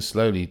slowly,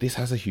 this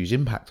has a huge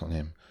impact on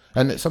him.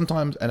 And it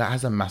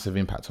has a massive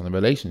impact on the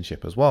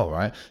relationship as well,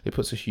 right? It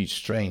puts a huge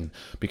strain,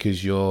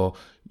 because you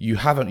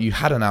had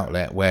an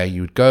outlet where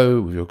you would go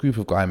with your group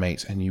of guy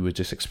mates and you would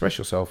just express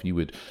yourself. You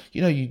would,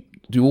 you know, you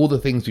do all the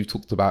things we've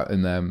talked about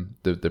in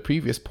the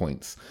previous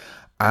points.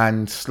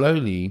 And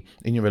slowly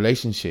in your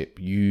relationship,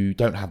 you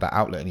don't have that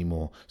outlet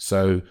anymore.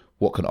 So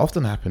what can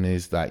often happen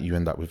is that you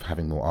end up with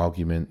having more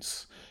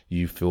arguments.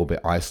 You feel a bit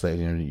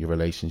isolated in your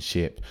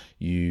relationship.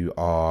 You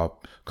are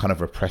kind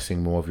of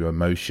repressing more of your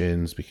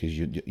emotions because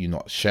you're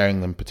not sharing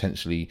them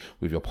potentially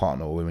with your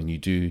partner, or when you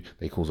do,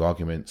 they cause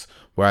arguments.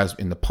 Whereas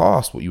in the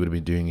past, what you would have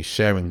been doing is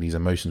sharing these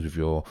emotions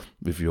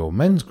with your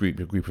men's group,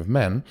 your group of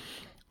men,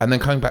 and then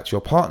coming back to your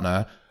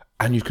partner,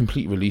 and you've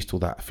completely released all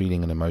that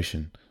feeling and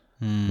emotion.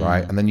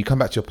 Right. And then you come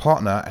back to your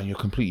partner and you're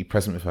completely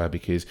present with her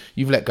because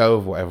you've let go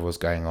of whatever was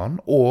going on,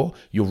 or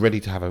you're ready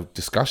to have a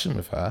discussion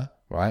with her,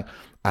 right?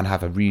 And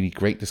have a really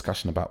great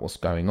discussion about what's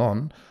going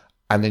on.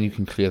 And then you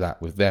can clear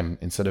that with them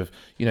instead of,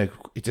 you know,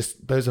 it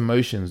just, those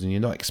emotions, and you're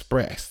not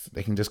expressed,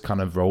 they can just kind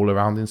of roll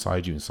around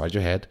inside you, inside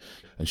your head.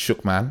 And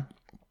Shook Man,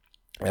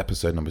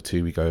 episode number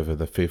 2, we go over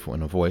the fearful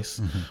inner voice,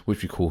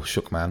 which we call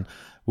Shook Man.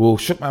 Well,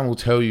 Shook Man will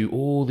tell you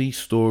all these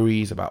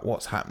stories about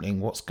what's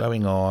happening, what's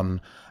going on.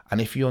 And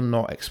if you're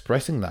not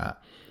expressing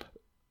that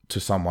to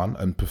someone,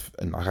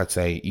 and I'd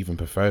say even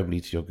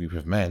preferably to your group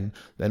of men,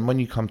 then when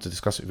you come to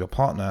discuss it with your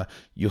partner,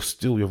 you're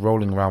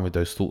rolling around with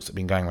those thoughts that have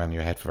been going around in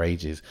your head for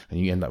ages, and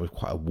you end up with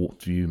quite a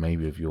warped view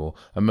maybe of your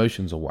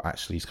emotions or what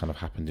actually has kind of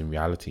happened in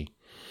reality.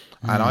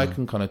 And I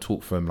can kind of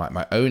talk from like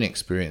my own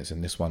experience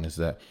in this one is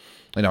that,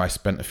 you know, I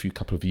spent a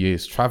couple of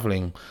years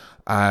traveling,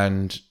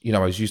 and, you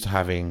know, I was used to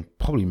having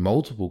probably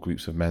multiple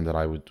groups of men that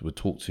I would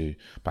talk to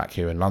back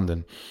here in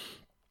London.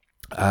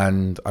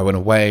 And I went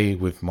away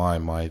with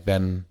my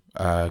then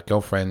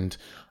girlfriend,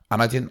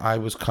 and I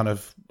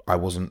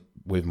wasn't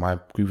with my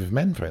group of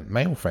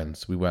male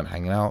friends. We weren't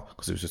hanging out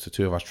because it was just the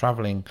two of us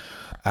traveling.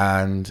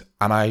 And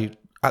I,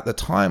 at the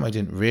time, I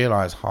didn't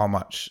realize how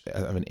much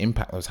of an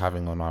impact I was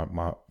having on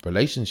my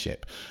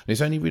relationship. And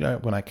it's only really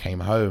when I came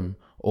home,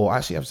 or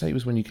actually I would say it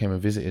was when you came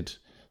and visited.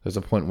 There's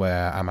a point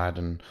where Ahmad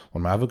and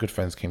one of my other good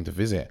friends came to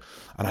visit,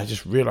 and I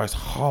just realized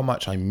how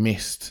much I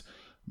missed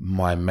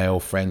my male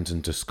friends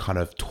and just kind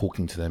of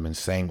talking to them and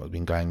saying what's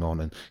been going on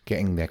and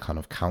getting their kind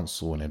of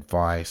counsel and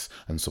advice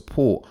and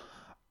support.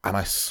 And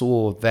I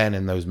saw then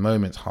in those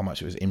moments how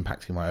much it was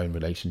impacting my own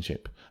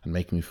relationship and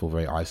making me feel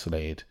very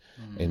isolated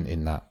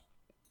in that.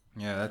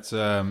 Yeah, that's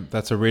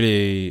a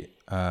really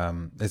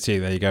let's see,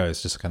 there you go.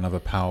 It's just like another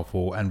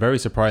powerful and very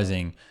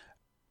surprising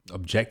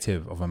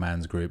objective of a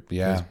man's group.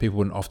 Yeah, because people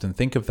wouldn't often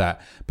think of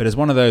that, but it's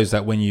one of those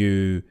that when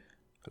you,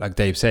 like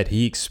Dave said,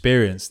 he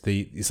experienced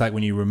it's like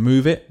when you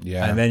remove it,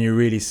 and then you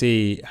really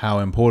see how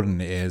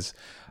important it is.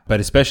 But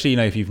especially, you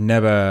know, if you've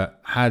never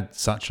had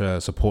such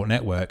a support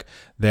network,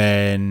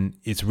 then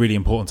it's really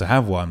important to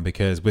have one,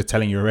 because we're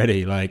telling you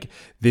already, like,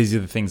 these are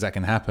the things that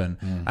can happen.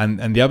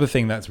 And the other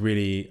thing that's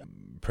really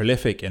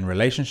prolific in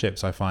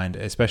relationships, I find,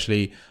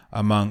 especially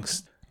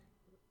amongst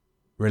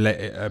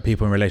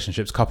people in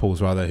relationships,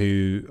 couples rather,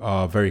 who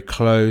are very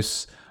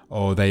close,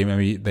 or they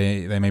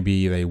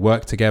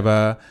work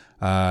together,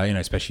 you know,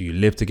 especially you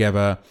live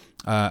together,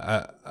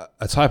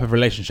 a type of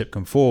relationship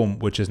can form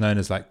which is known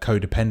as like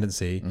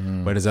codependency,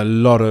 where there's a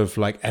lot of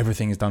like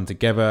everything is done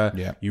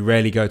together. You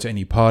rarely go to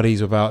any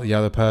parties without the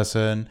other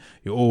person.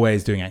 You're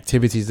always doing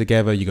activities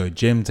together. You go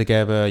gym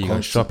together, you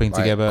go shopping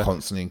together,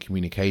 constantly in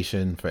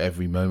communication for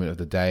every moment of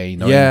the day,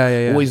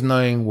 always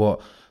knowing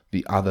what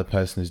the other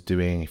person is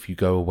doing. If you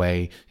go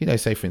away, you know,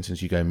 say for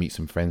instance you go and meet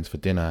some friends for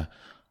dinner,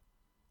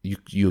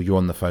 you're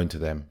on the phone to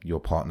them,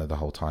 your partner, the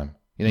whole time.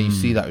 You know, you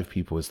see that with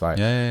people. It's like,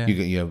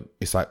 you know,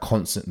 it's like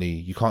constantly,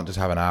 you can't just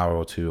have an hour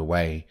or two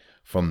away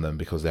from them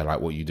because they're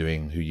like, what are you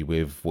doing? Who you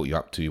with? What you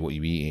up to? What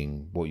you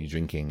eating? What you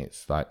drinking?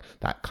 It's like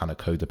that kind of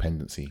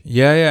codependency.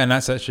 Yeah. And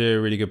that's actually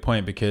a really good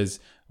point, because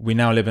we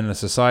now live in a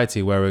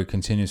society where we're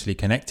continuously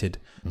connected.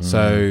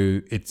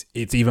 So it's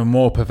even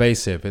more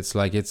pervasive. It's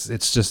like, it's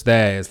just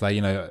there. It's like,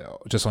 you know,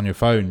 just on your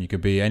phone, you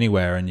could be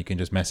anywhere and you can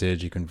just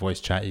message, you can voice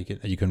chat,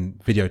 you can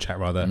video chat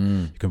rather.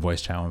 You can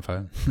voice chat on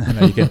phone.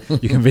 No,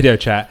 you can video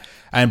chat.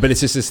 But it's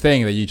just this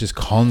thing that you just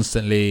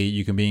constantly,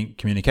 you can be in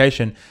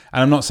communication.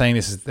 And I'm not saying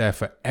this is there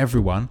for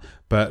everyone,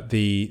 but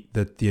the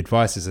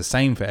advice is the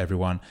same for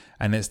everyone.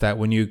 And it's that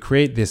when you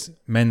create this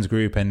men's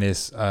group and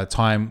this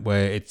time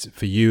where it's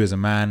for you as a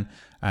man,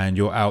 and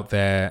you're out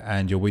there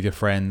and you're with your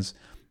friends,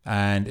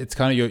 and it's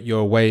kind of you're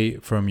away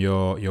from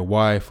your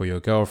wife or your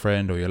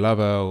girlfriend or your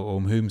lover or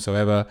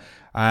whomsoever,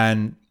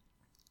 and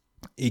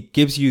it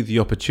gives you the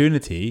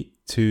opportunity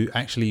to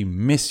actually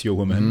miss your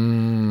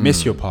woman,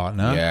 miss your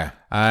partner. Yeah.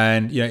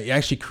 And, it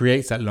actually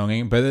creates that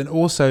longing, but then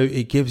also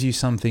it gives you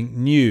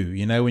something new,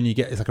 when you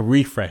get, it's like a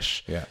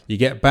refresh. Yeah. You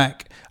get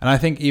back. And I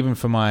think even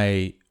from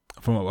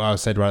what I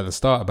said right at the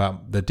start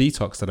about the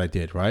detox that I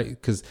did, right?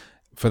 Because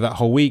for that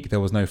whole week, there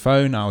was no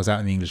phone. I was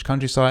out in the English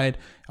countryside.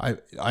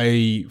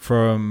 I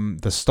from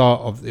the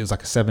start of, it was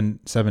like a seven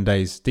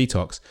days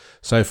detox.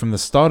 So from the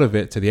start of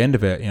it to the end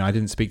of it, I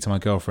didn't speak to my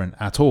girlfriend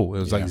at all. It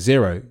was like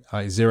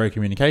zero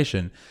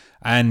communication.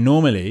 And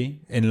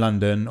normally in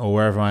London or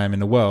wherever I am in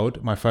the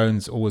world, my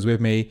phone's always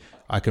with me.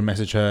 I can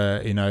message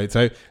her,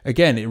 So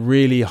again, it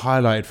really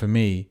highlighted for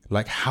me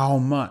like how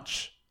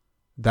much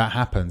that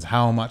happens,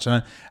 how much.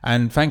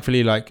 And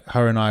thankfully, like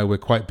her and I, we're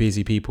quite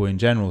busy people in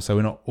general, so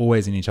we're not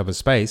always in each other's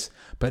space.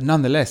 But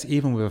nonetheless,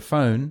 even with a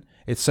phone,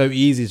 it's so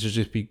easy to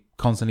just be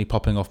constantly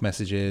popping off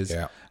messages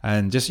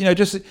and just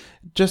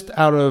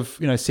out of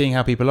seeing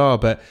how people are.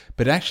 But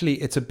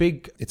actually, it's a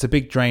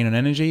big drain on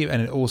energy,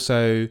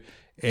 and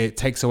it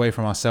takes away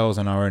from ourselves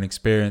and our own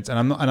experience.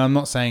 And I'm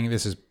not saying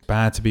this is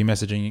bad to be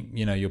messaging,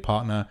 your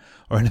partner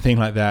or anything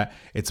like that.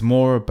 It's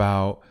more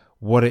about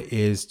what it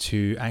is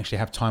to actually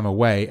have time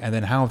away, and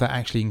then how that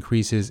actually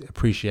increases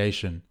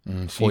appreciation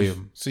for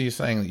you. So you're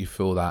saying that you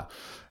feel that,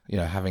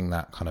 having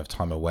that kind of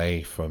time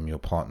away from your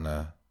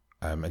partner,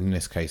 and in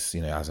this case,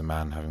 as a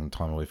man, having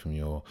time away from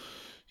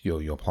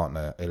your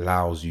partner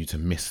allows you to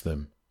miss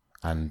them.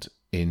 And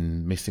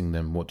in missing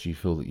them, what do you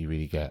feel that you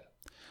really get?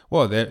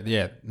 Well,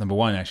 number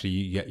one, actually,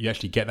 you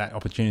actually get that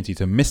opportunity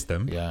to miss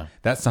them. Yeah.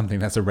 That's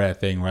a rare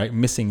thing, right?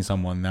 Missing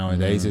someone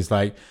nowadays is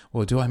like,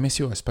 well, do I miss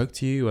you? I spoke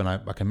to you and I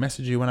can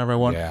message you whenever I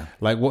want. Yeah.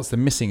 Like, what's the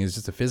missing? Is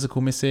just a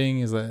physical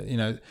missing? Is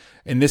that,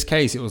 in this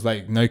case, it was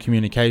like no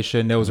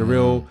communication. There was a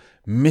real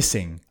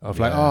missing of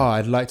like,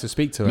 I'd like to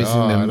speak to her.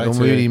 Missing them,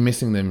 really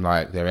missing them,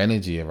 like their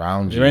energy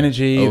around you. Their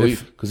energy.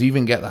 Because you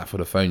even get that for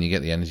the phone. You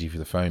get the energy for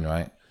the phone,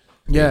 right?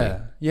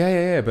 Yeah.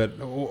 But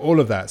all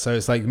of that. So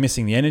it's like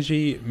missing the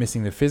energy,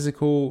 missing the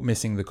physical,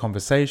 missing the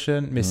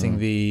conversation, missing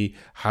the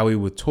how we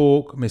would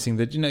talk, missing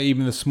the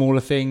even the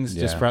smaller things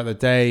just throughout the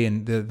day,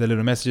 and the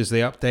little messages, the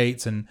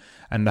updates, and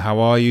the how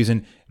are yous,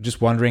 and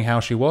just wondering how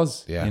she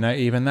was. Yeah.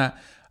 Even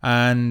that.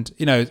 And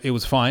it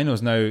was fine. There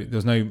was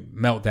no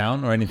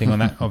meltdown or anything on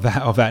that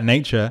of that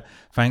nature,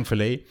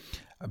 thankfully.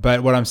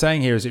 But what I'm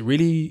saying here is it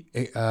really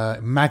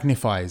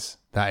magnifies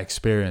that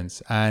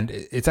experience, and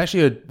it's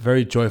actually a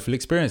very joyful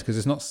experience,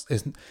 because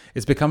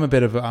it's become a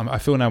bit of I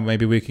feel now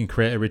maybe we can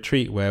create a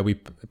retreat where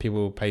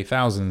people pay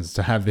thousands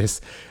to have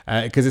this,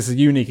 because it's a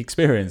unique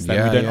experience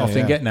that we don't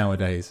often get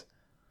nowadays.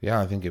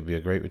 I think it'd be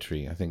a great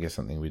retreat. I think it's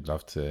something we'd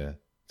love to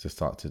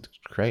start to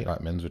create,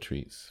 like men's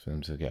retreats, for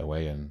them to get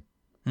away and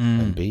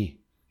be.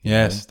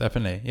 Yes,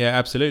 definitely. Yeah,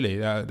 absolutely.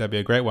 That'd be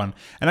a great one.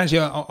 And actually,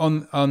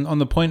 on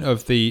the point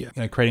of the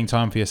creating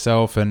time for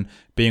yourself and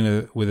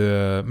being with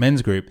a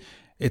men's group,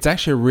 it's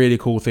actually a really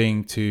cool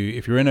thing to,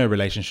 if you're in a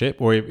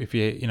relationship, or if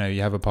you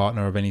have a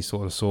partner of any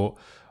sort, or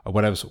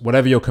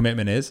whatever your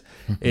commitment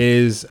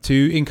is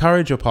to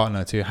encourage your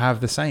partner to have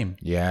the same.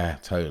 Yeah,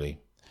 totally.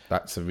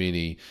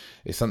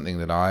 It's something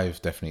that I've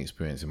definitely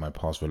experienced in my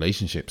past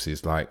relationships,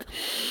 is like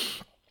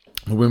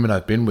the women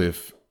I've been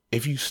with,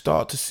 if you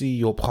start to see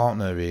your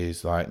partner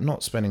is like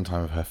not spending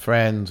time with her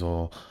friends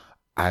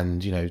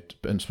and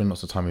spend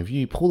lots of time with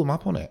you, pull them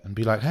up on it and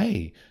be like,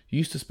 hey, you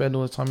used to spend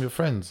all the time with your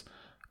friends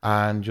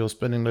and you're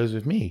spending loads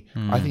with me.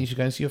 I think you should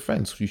go and see your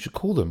friends. You should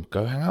call them,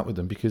 go hang out with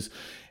them, because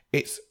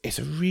it's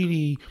a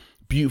really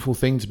beautiful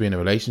thing to be in a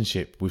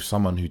relationship with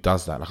someone who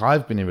does that. Like,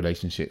 I've been in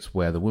relationships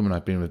where the women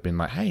I've been with have been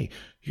like, hey,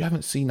 you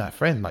haven't seen that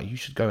friend, like you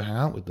should go hang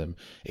out with them.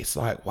 It's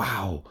like,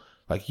 wow,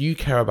 like you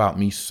care about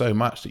me so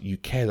much that you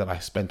care that I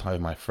spend time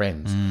with my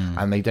friends,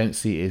 and they don't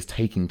see it as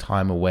taking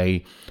time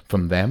away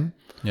from them.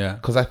 Yeah.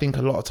 Because I think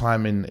a lot of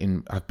time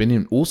I've been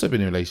in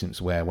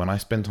relationships where when I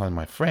spend time with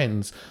my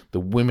friends, the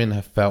women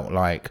have felt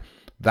like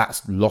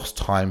that's lost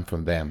time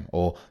from them,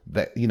 or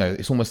that,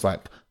 it's almost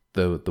like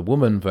the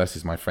woman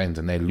versus my friends,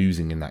 and they're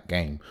losing in that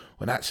game.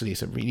 When actually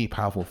it's a really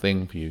powerful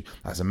thing for you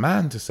as a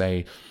man to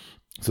say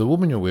to the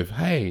woman you're with,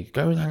 hey,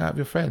 go and hang out with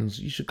your friends.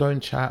 You should go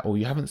and chat, or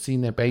you haven't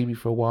seen their baby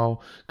for a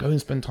while, go and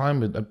spend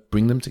time with them,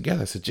 bring them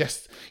together.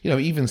 Suggest,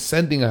 even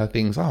sending her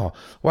things.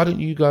 Why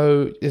don't you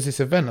go? There's this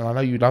event, and I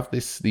know you love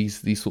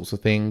these sorts of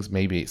things.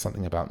 Maybe it's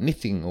something about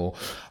knitting, or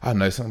I don't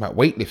know, something about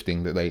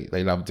weightlifting that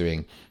they love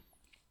doing.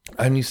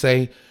 And you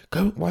say,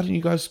 go, why don't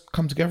you guys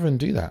come together and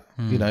do that?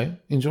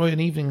 Enjoy an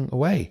evening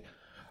away.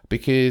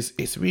 Because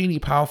it's really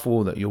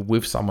powerful that you're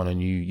with someone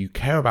and you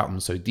care about them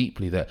so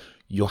deeply that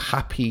you're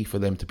happy for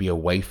them to be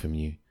away from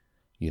you,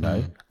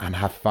 and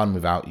have fun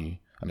without you.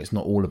 And it's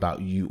not all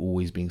about you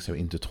always being so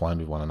intertwined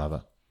with one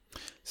another.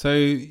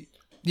 So,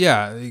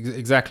 yeah,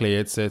 exactly.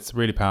 It's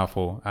really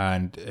powerful.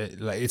 And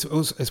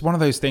it's one of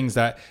those things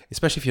that,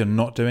 especially if you're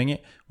not doing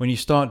it, when you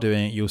start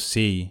doing it, you'll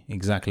see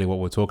exactly what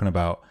we're talking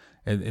about.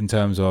 in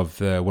terms of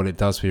what it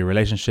does for your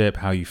relationship,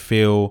 how you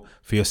feel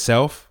for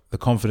yourself, the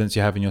confidence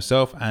you have in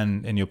yourself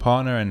and in your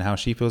partner, and how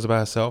she feels about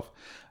herself.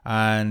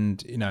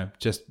 And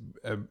just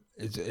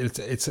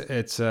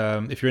it's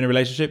if you're in a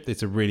relationship,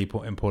 it's a really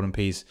important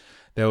piece.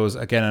 There was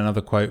again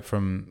another quote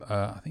from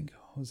I think,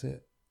 what was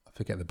it? I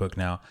forget the book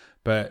now,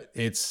 but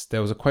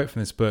there was a quote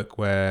from this book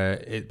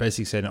where it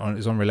basically said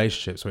it's on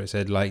relationships, where it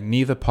said like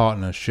neither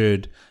partner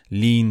should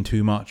lean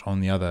too much on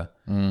the other.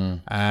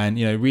 And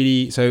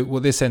really, so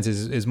what this sense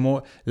is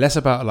more less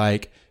about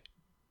like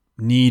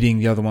needing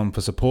the other one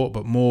for support,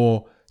 but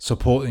more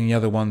supporting the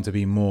other one to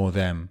be more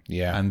them,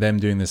 and them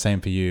doing the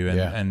same for you,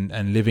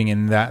 and living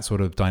in that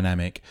sort of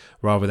dynamic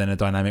rather than a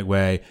dynamic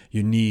where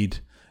you need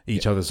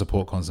each other's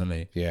support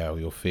constantly. Or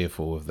you're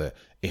fearful of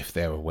if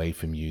they're away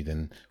from you,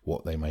 then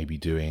what they may be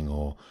doing,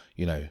 or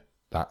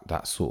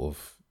that sort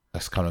of,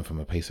 that's coming from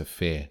a place of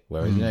fear.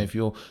 Whereas if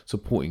you're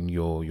supporting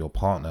your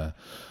partner,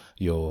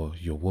 your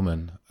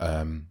woman,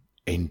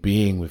 in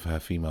being with her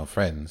female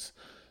friends,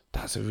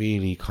 that's a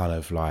really kind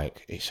of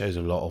like, it shows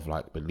a lot of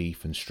like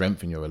belief and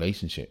strength in your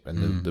relationship,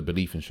 and the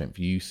belief and strength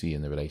you see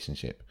in the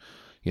relationship,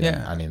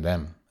 and in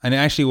them. And it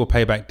actually will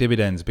pay back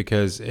dividends,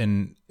 because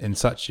in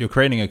such, you're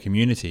creating a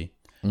community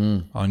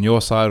on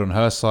your side, on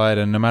her side,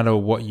 and no matter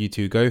what you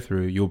two go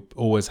through, you'll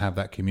always have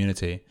that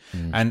community.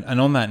 And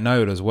on that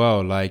note as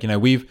well, like,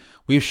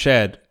 we've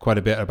shared quite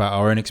a bit about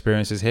our own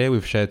experiences here.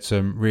 We've shared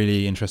some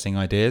really interesting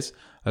ideas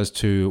as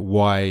to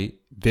why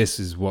this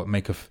is what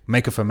maketh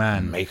a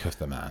man. Maketh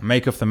the man.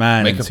 Maketh the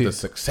man. Maketh the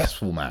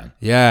successful man.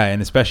 Yeah,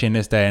 and especially in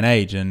this day and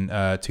age, in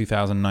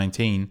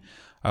 2019,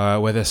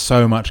 where there's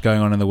so much going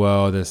on in the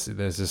world.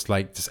 There's just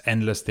like just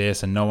endless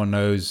this, and no one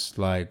knows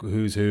like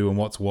who's who and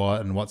what's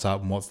what and what's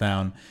up and what's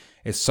down.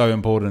 It's so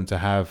important to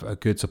have a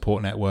good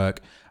support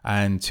network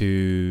and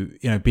to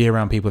be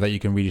around people that you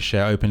can really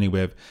share openly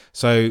with.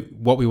 So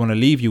what we want to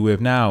leave you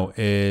with now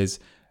is,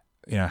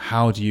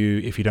 how do you,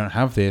 if you don't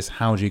have this,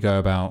 how do you go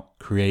about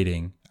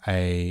creating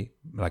a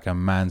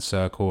man's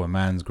circle, a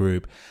man's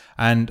group?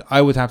 And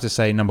I would have to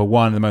say, number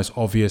one, the most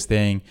obvious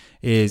thing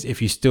is,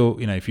 if you still,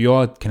 if you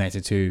are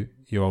connected to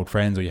your old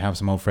friends, or you have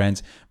some old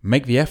friends,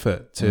 make the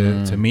effort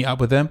to meet up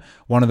with them.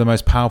 One of the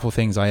most powerful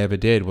things I ever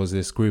did was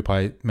this group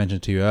I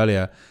mentioned to you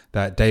earlier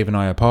that Dave and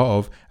I are part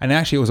of. And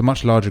actually it was a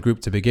much larger group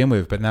to begin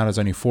with, but now there's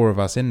only 4 of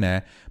us in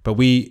there. But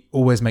we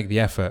always make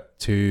the effort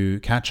to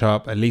catch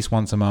up at least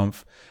once a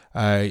month,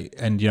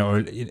 and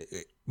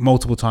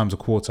multiple times a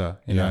quarter,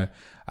 you know.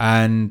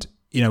 And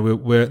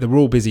we're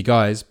all busy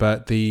guys,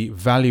 but the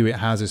value it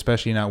has,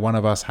 especially now, one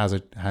of us has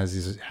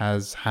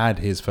had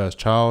his first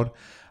child,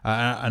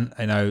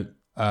 and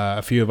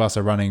a few of us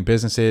are running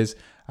businesses,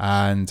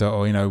 and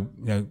or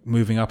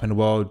moving up in the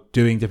world,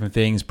 doing different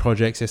things,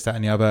 projects, this, that,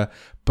 and the other.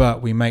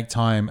 But we make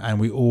time, and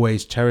we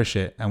always cherish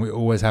it, and we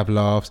always have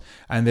laughs.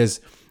 And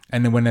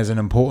then when there's an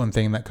important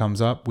thing that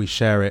comes up, we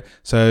share it.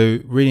 So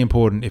really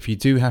important. If you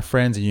do have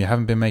friends and you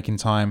haven't been making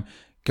time,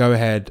 go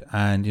ahead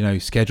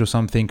and, schedule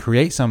something,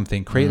 create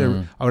something,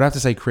 I would have to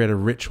say, create a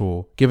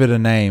ritual, give it a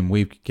name.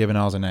 We've given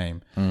ours a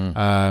name.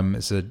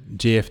 It's a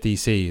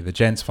GFDC, the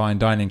Gents Fine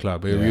Dining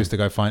Club. We used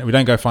to we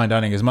don't go fine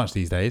dining as much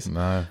these days.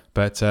 No.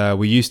 But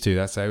we used to,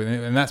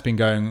 and that's been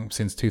going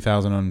since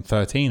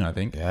 2013, I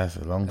think. Yeah, it's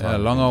a long time. A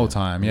long old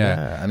time.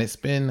 Yeah. And it's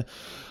been,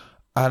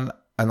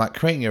 and like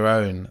creating your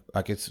own,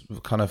 like it's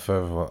kind of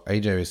for what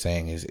AJ was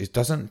saying, is it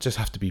doesn't just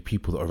have to be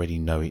people that already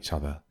know each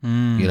other,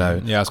 Yeah,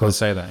 I was going to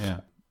say that, yeah.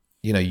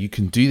 You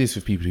can do this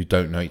with people who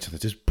don't know each other.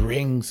 Just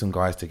bring some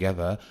guys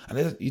together,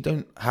 and you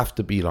don't have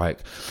to be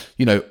like,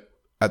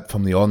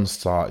 from the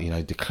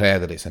onstart, declare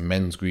that it's a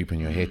men's group and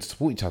you're here to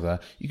support each other.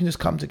 You can just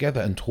come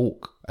together and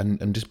talk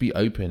and just be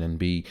open and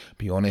be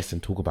honest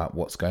and talk about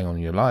what's going on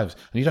in your lives.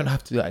 And you don't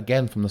have to do that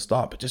again from the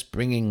start, but just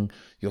bringing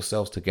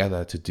yourselves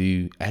together to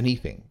do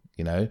anything,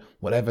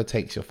 whatever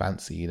takes your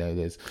fancy.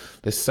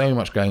 There's so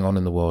much going on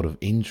in the world of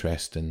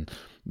interest, and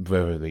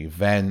whether the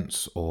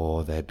events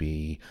or there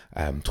be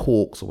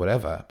talks or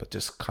whatever, but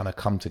just kind of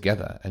come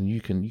together and you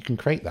can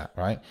create that,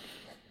 right?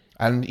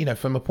 And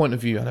from a point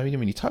of view, I know we didn't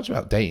really touch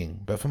about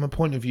dating, but from a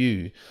point of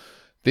view,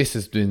 this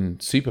has been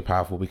super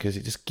powerful because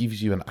it just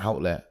gives you an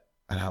outlet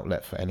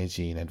for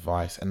energy and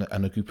advice, and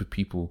a group of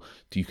people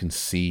that you can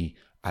see,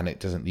 and it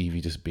doesn't leave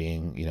you just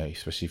being,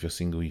 especially if you're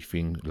single, you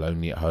feeling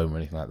lonely at home or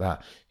anything like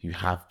that. You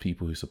have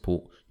people who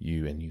support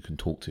you and you can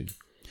talk to.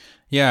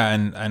 Yeah,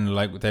 and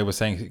like they were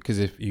saying, because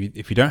if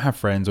you don't have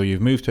friends, or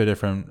you've moved to a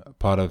different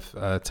part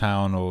of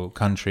town or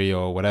country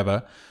or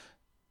whatever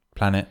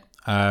planet,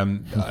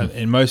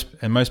 in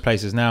most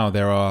places now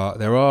there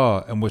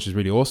are, and which is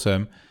really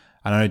awesome.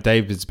 And I know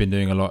David's been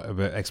doing a lot of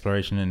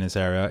exploration in this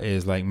area,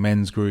 is like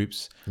men's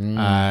groups,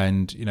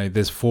 and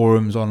there's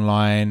forums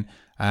online,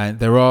 and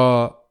there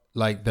are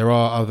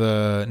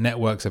other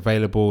networks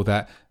available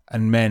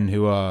and men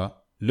who are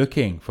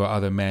looking for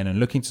other men and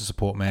looking to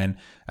support men.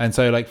 And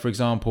so, like, for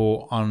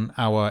example, on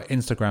our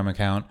Instagram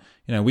account,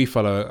 we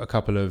follow a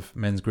couple of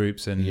men's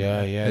groups, and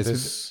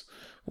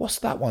what's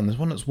that one? There's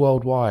one that's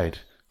worldwide.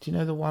 Do you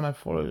know the one I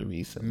followed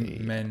recently?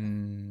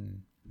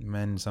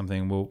 Men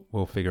something.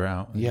 We'll figure it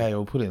out. Yeah,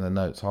 we'll put it in the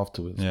notes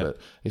afterwards. Yeah. But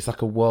it's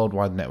like a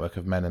worldwide network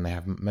of men, and they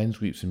have men's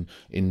groups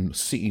in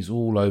cities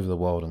all over the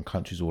world and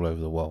countries all over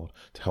the world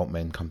to help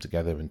men come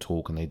together and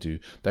talk. And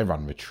they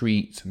run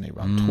retreats and they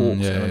run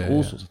talks and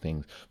all sorts of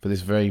things for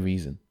this very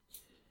reason.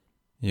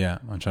 Yeah,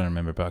 I'm trying to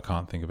remember, but I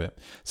can't think of it.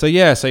 So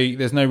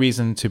there's no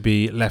reason to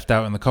be left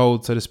out in the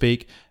cold, so to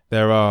speak.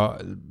 There are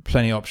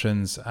plenty of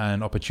options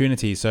and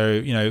opportunities.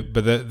 So,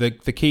 but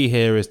the key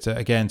here is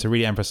to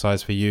really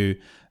emphasize for you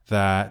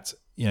that,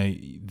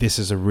 this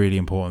is a really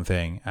important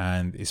thing.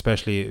 And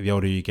especially the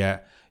older you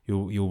get,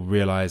 you'll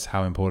realize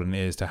how important it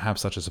is to have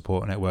such a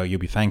support network. You'll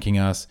be thanking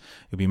us.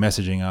 You'll be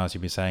messaging us.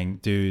 You'll be saying,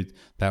 dude,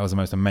 that was the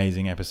most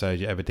amazing episode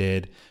you ever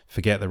did.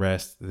 Forget the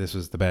rest. This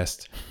was the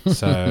best.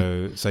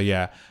 So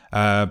yeah.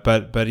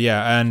 But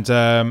yeah. And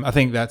I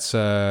think that's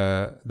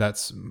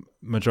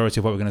majority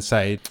of what we're going to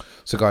say.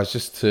 So guys,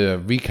 just to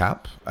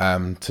recap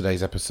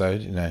today's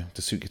episode,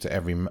 the secret to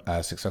every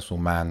successful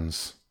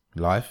man's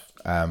life,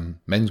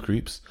 men's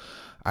groups.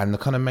 And the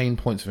kind of main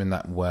points within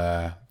that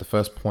were, the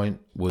first point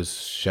was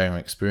sharing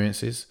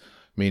experiences,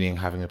 meaning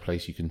having a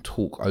place you can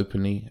talk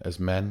openly as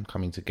men,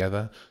 coming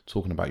together,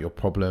 talking about your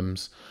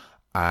problems,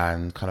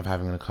 and kind of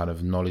having a kind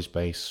of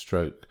knowledge-based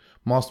stroke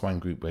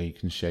mastermind group where you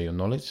can share your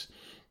knowledge.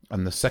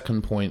 And the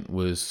second point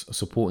was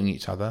supporting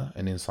each other.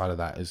 And inside of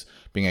that is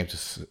being able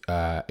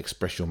to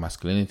express your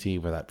masculinity,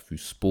 whether that through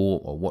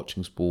sport or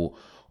watching sport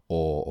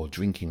or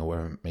drinking or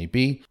wherever it may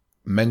be.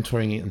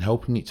 Mentoring and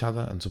helping each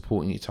other and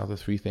supporting each other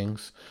through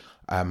things.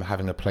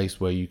 Having a place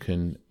where you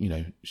can,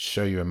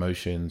 show your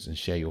emotions and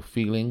share your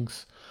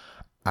feelings,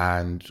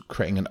 and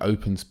creating an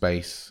open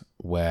space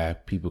where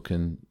people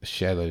can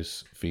share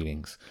those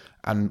feelings,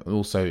 and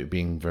also it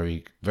being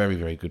very, very,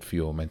 very good for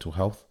your mental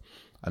health.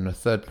 And the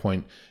third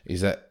point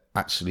is that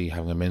actually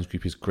having a men's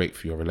group is great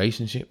for your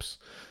relationships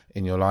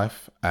in your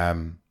life.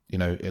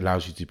 It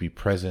allows you to be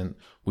present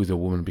with a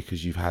woman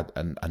because you've had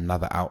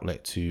another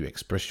outlet to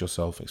express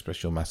yourself,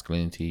 express your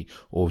masculinity,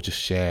 or just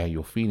share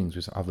your feelings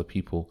with other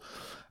people.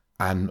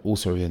 And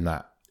also within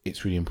that,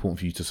 it's really important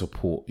for you to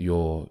support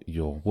your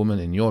woman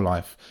in your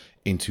life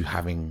into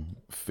having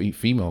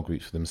female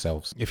groups for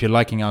themselves. If you're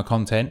liking our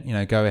content,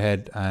 go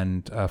ahead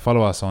and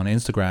follow us on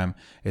Instagram.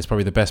 It's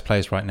probably the best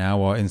place right now,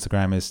 while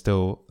Instagram is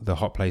still the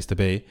hot place to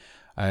be.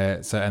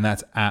 And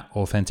that's at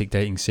Authentic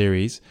Dating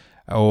Series.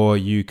 Or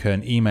you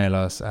can email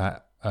us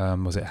at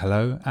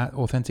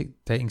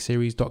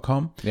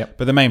hello@authenticdatingseries.com. Yep.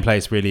 But the main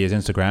place really is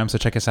Instagram. So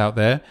check us out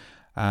there.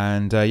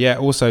 And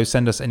also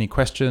send us any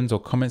questions or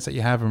comments that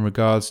you have in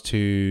regards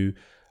to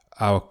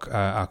our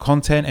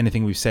content,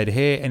 anything we've said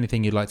here,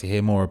 anything you'd like to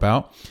hear more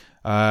about,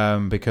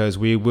 because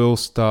we will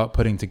start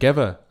putting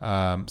together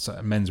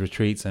men's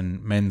retreats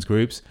and men's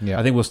groups. Yeah.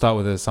 I think we'll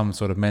start with some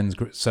sort of men's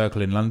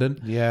circle in London.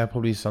 Yeah,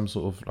 probably some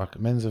sort of like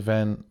men's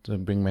event to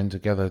bring men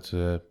together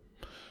to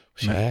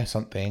share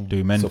something,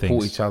 do men support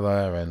things, each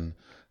other, and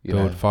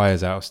build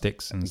fires out of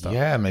sticks and stuff.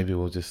 Yeah, maybe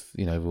we'll just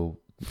we'll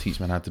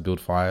teach men how to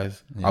build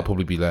fires. Yeah. I'll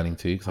probably be learning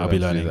too. I'll be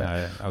learning.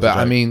 That. But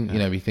I mean,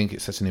 we think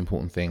it's such an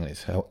important thing, and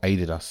it's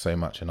aided us so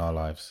much in our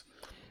lives.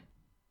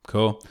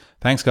 Cool.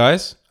 Thanks,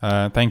 guys.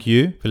 Thank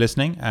you for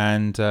listening,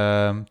 and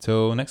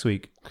till next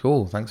week.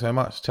 Cool. Thanks very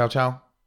much. Ciao, ciao.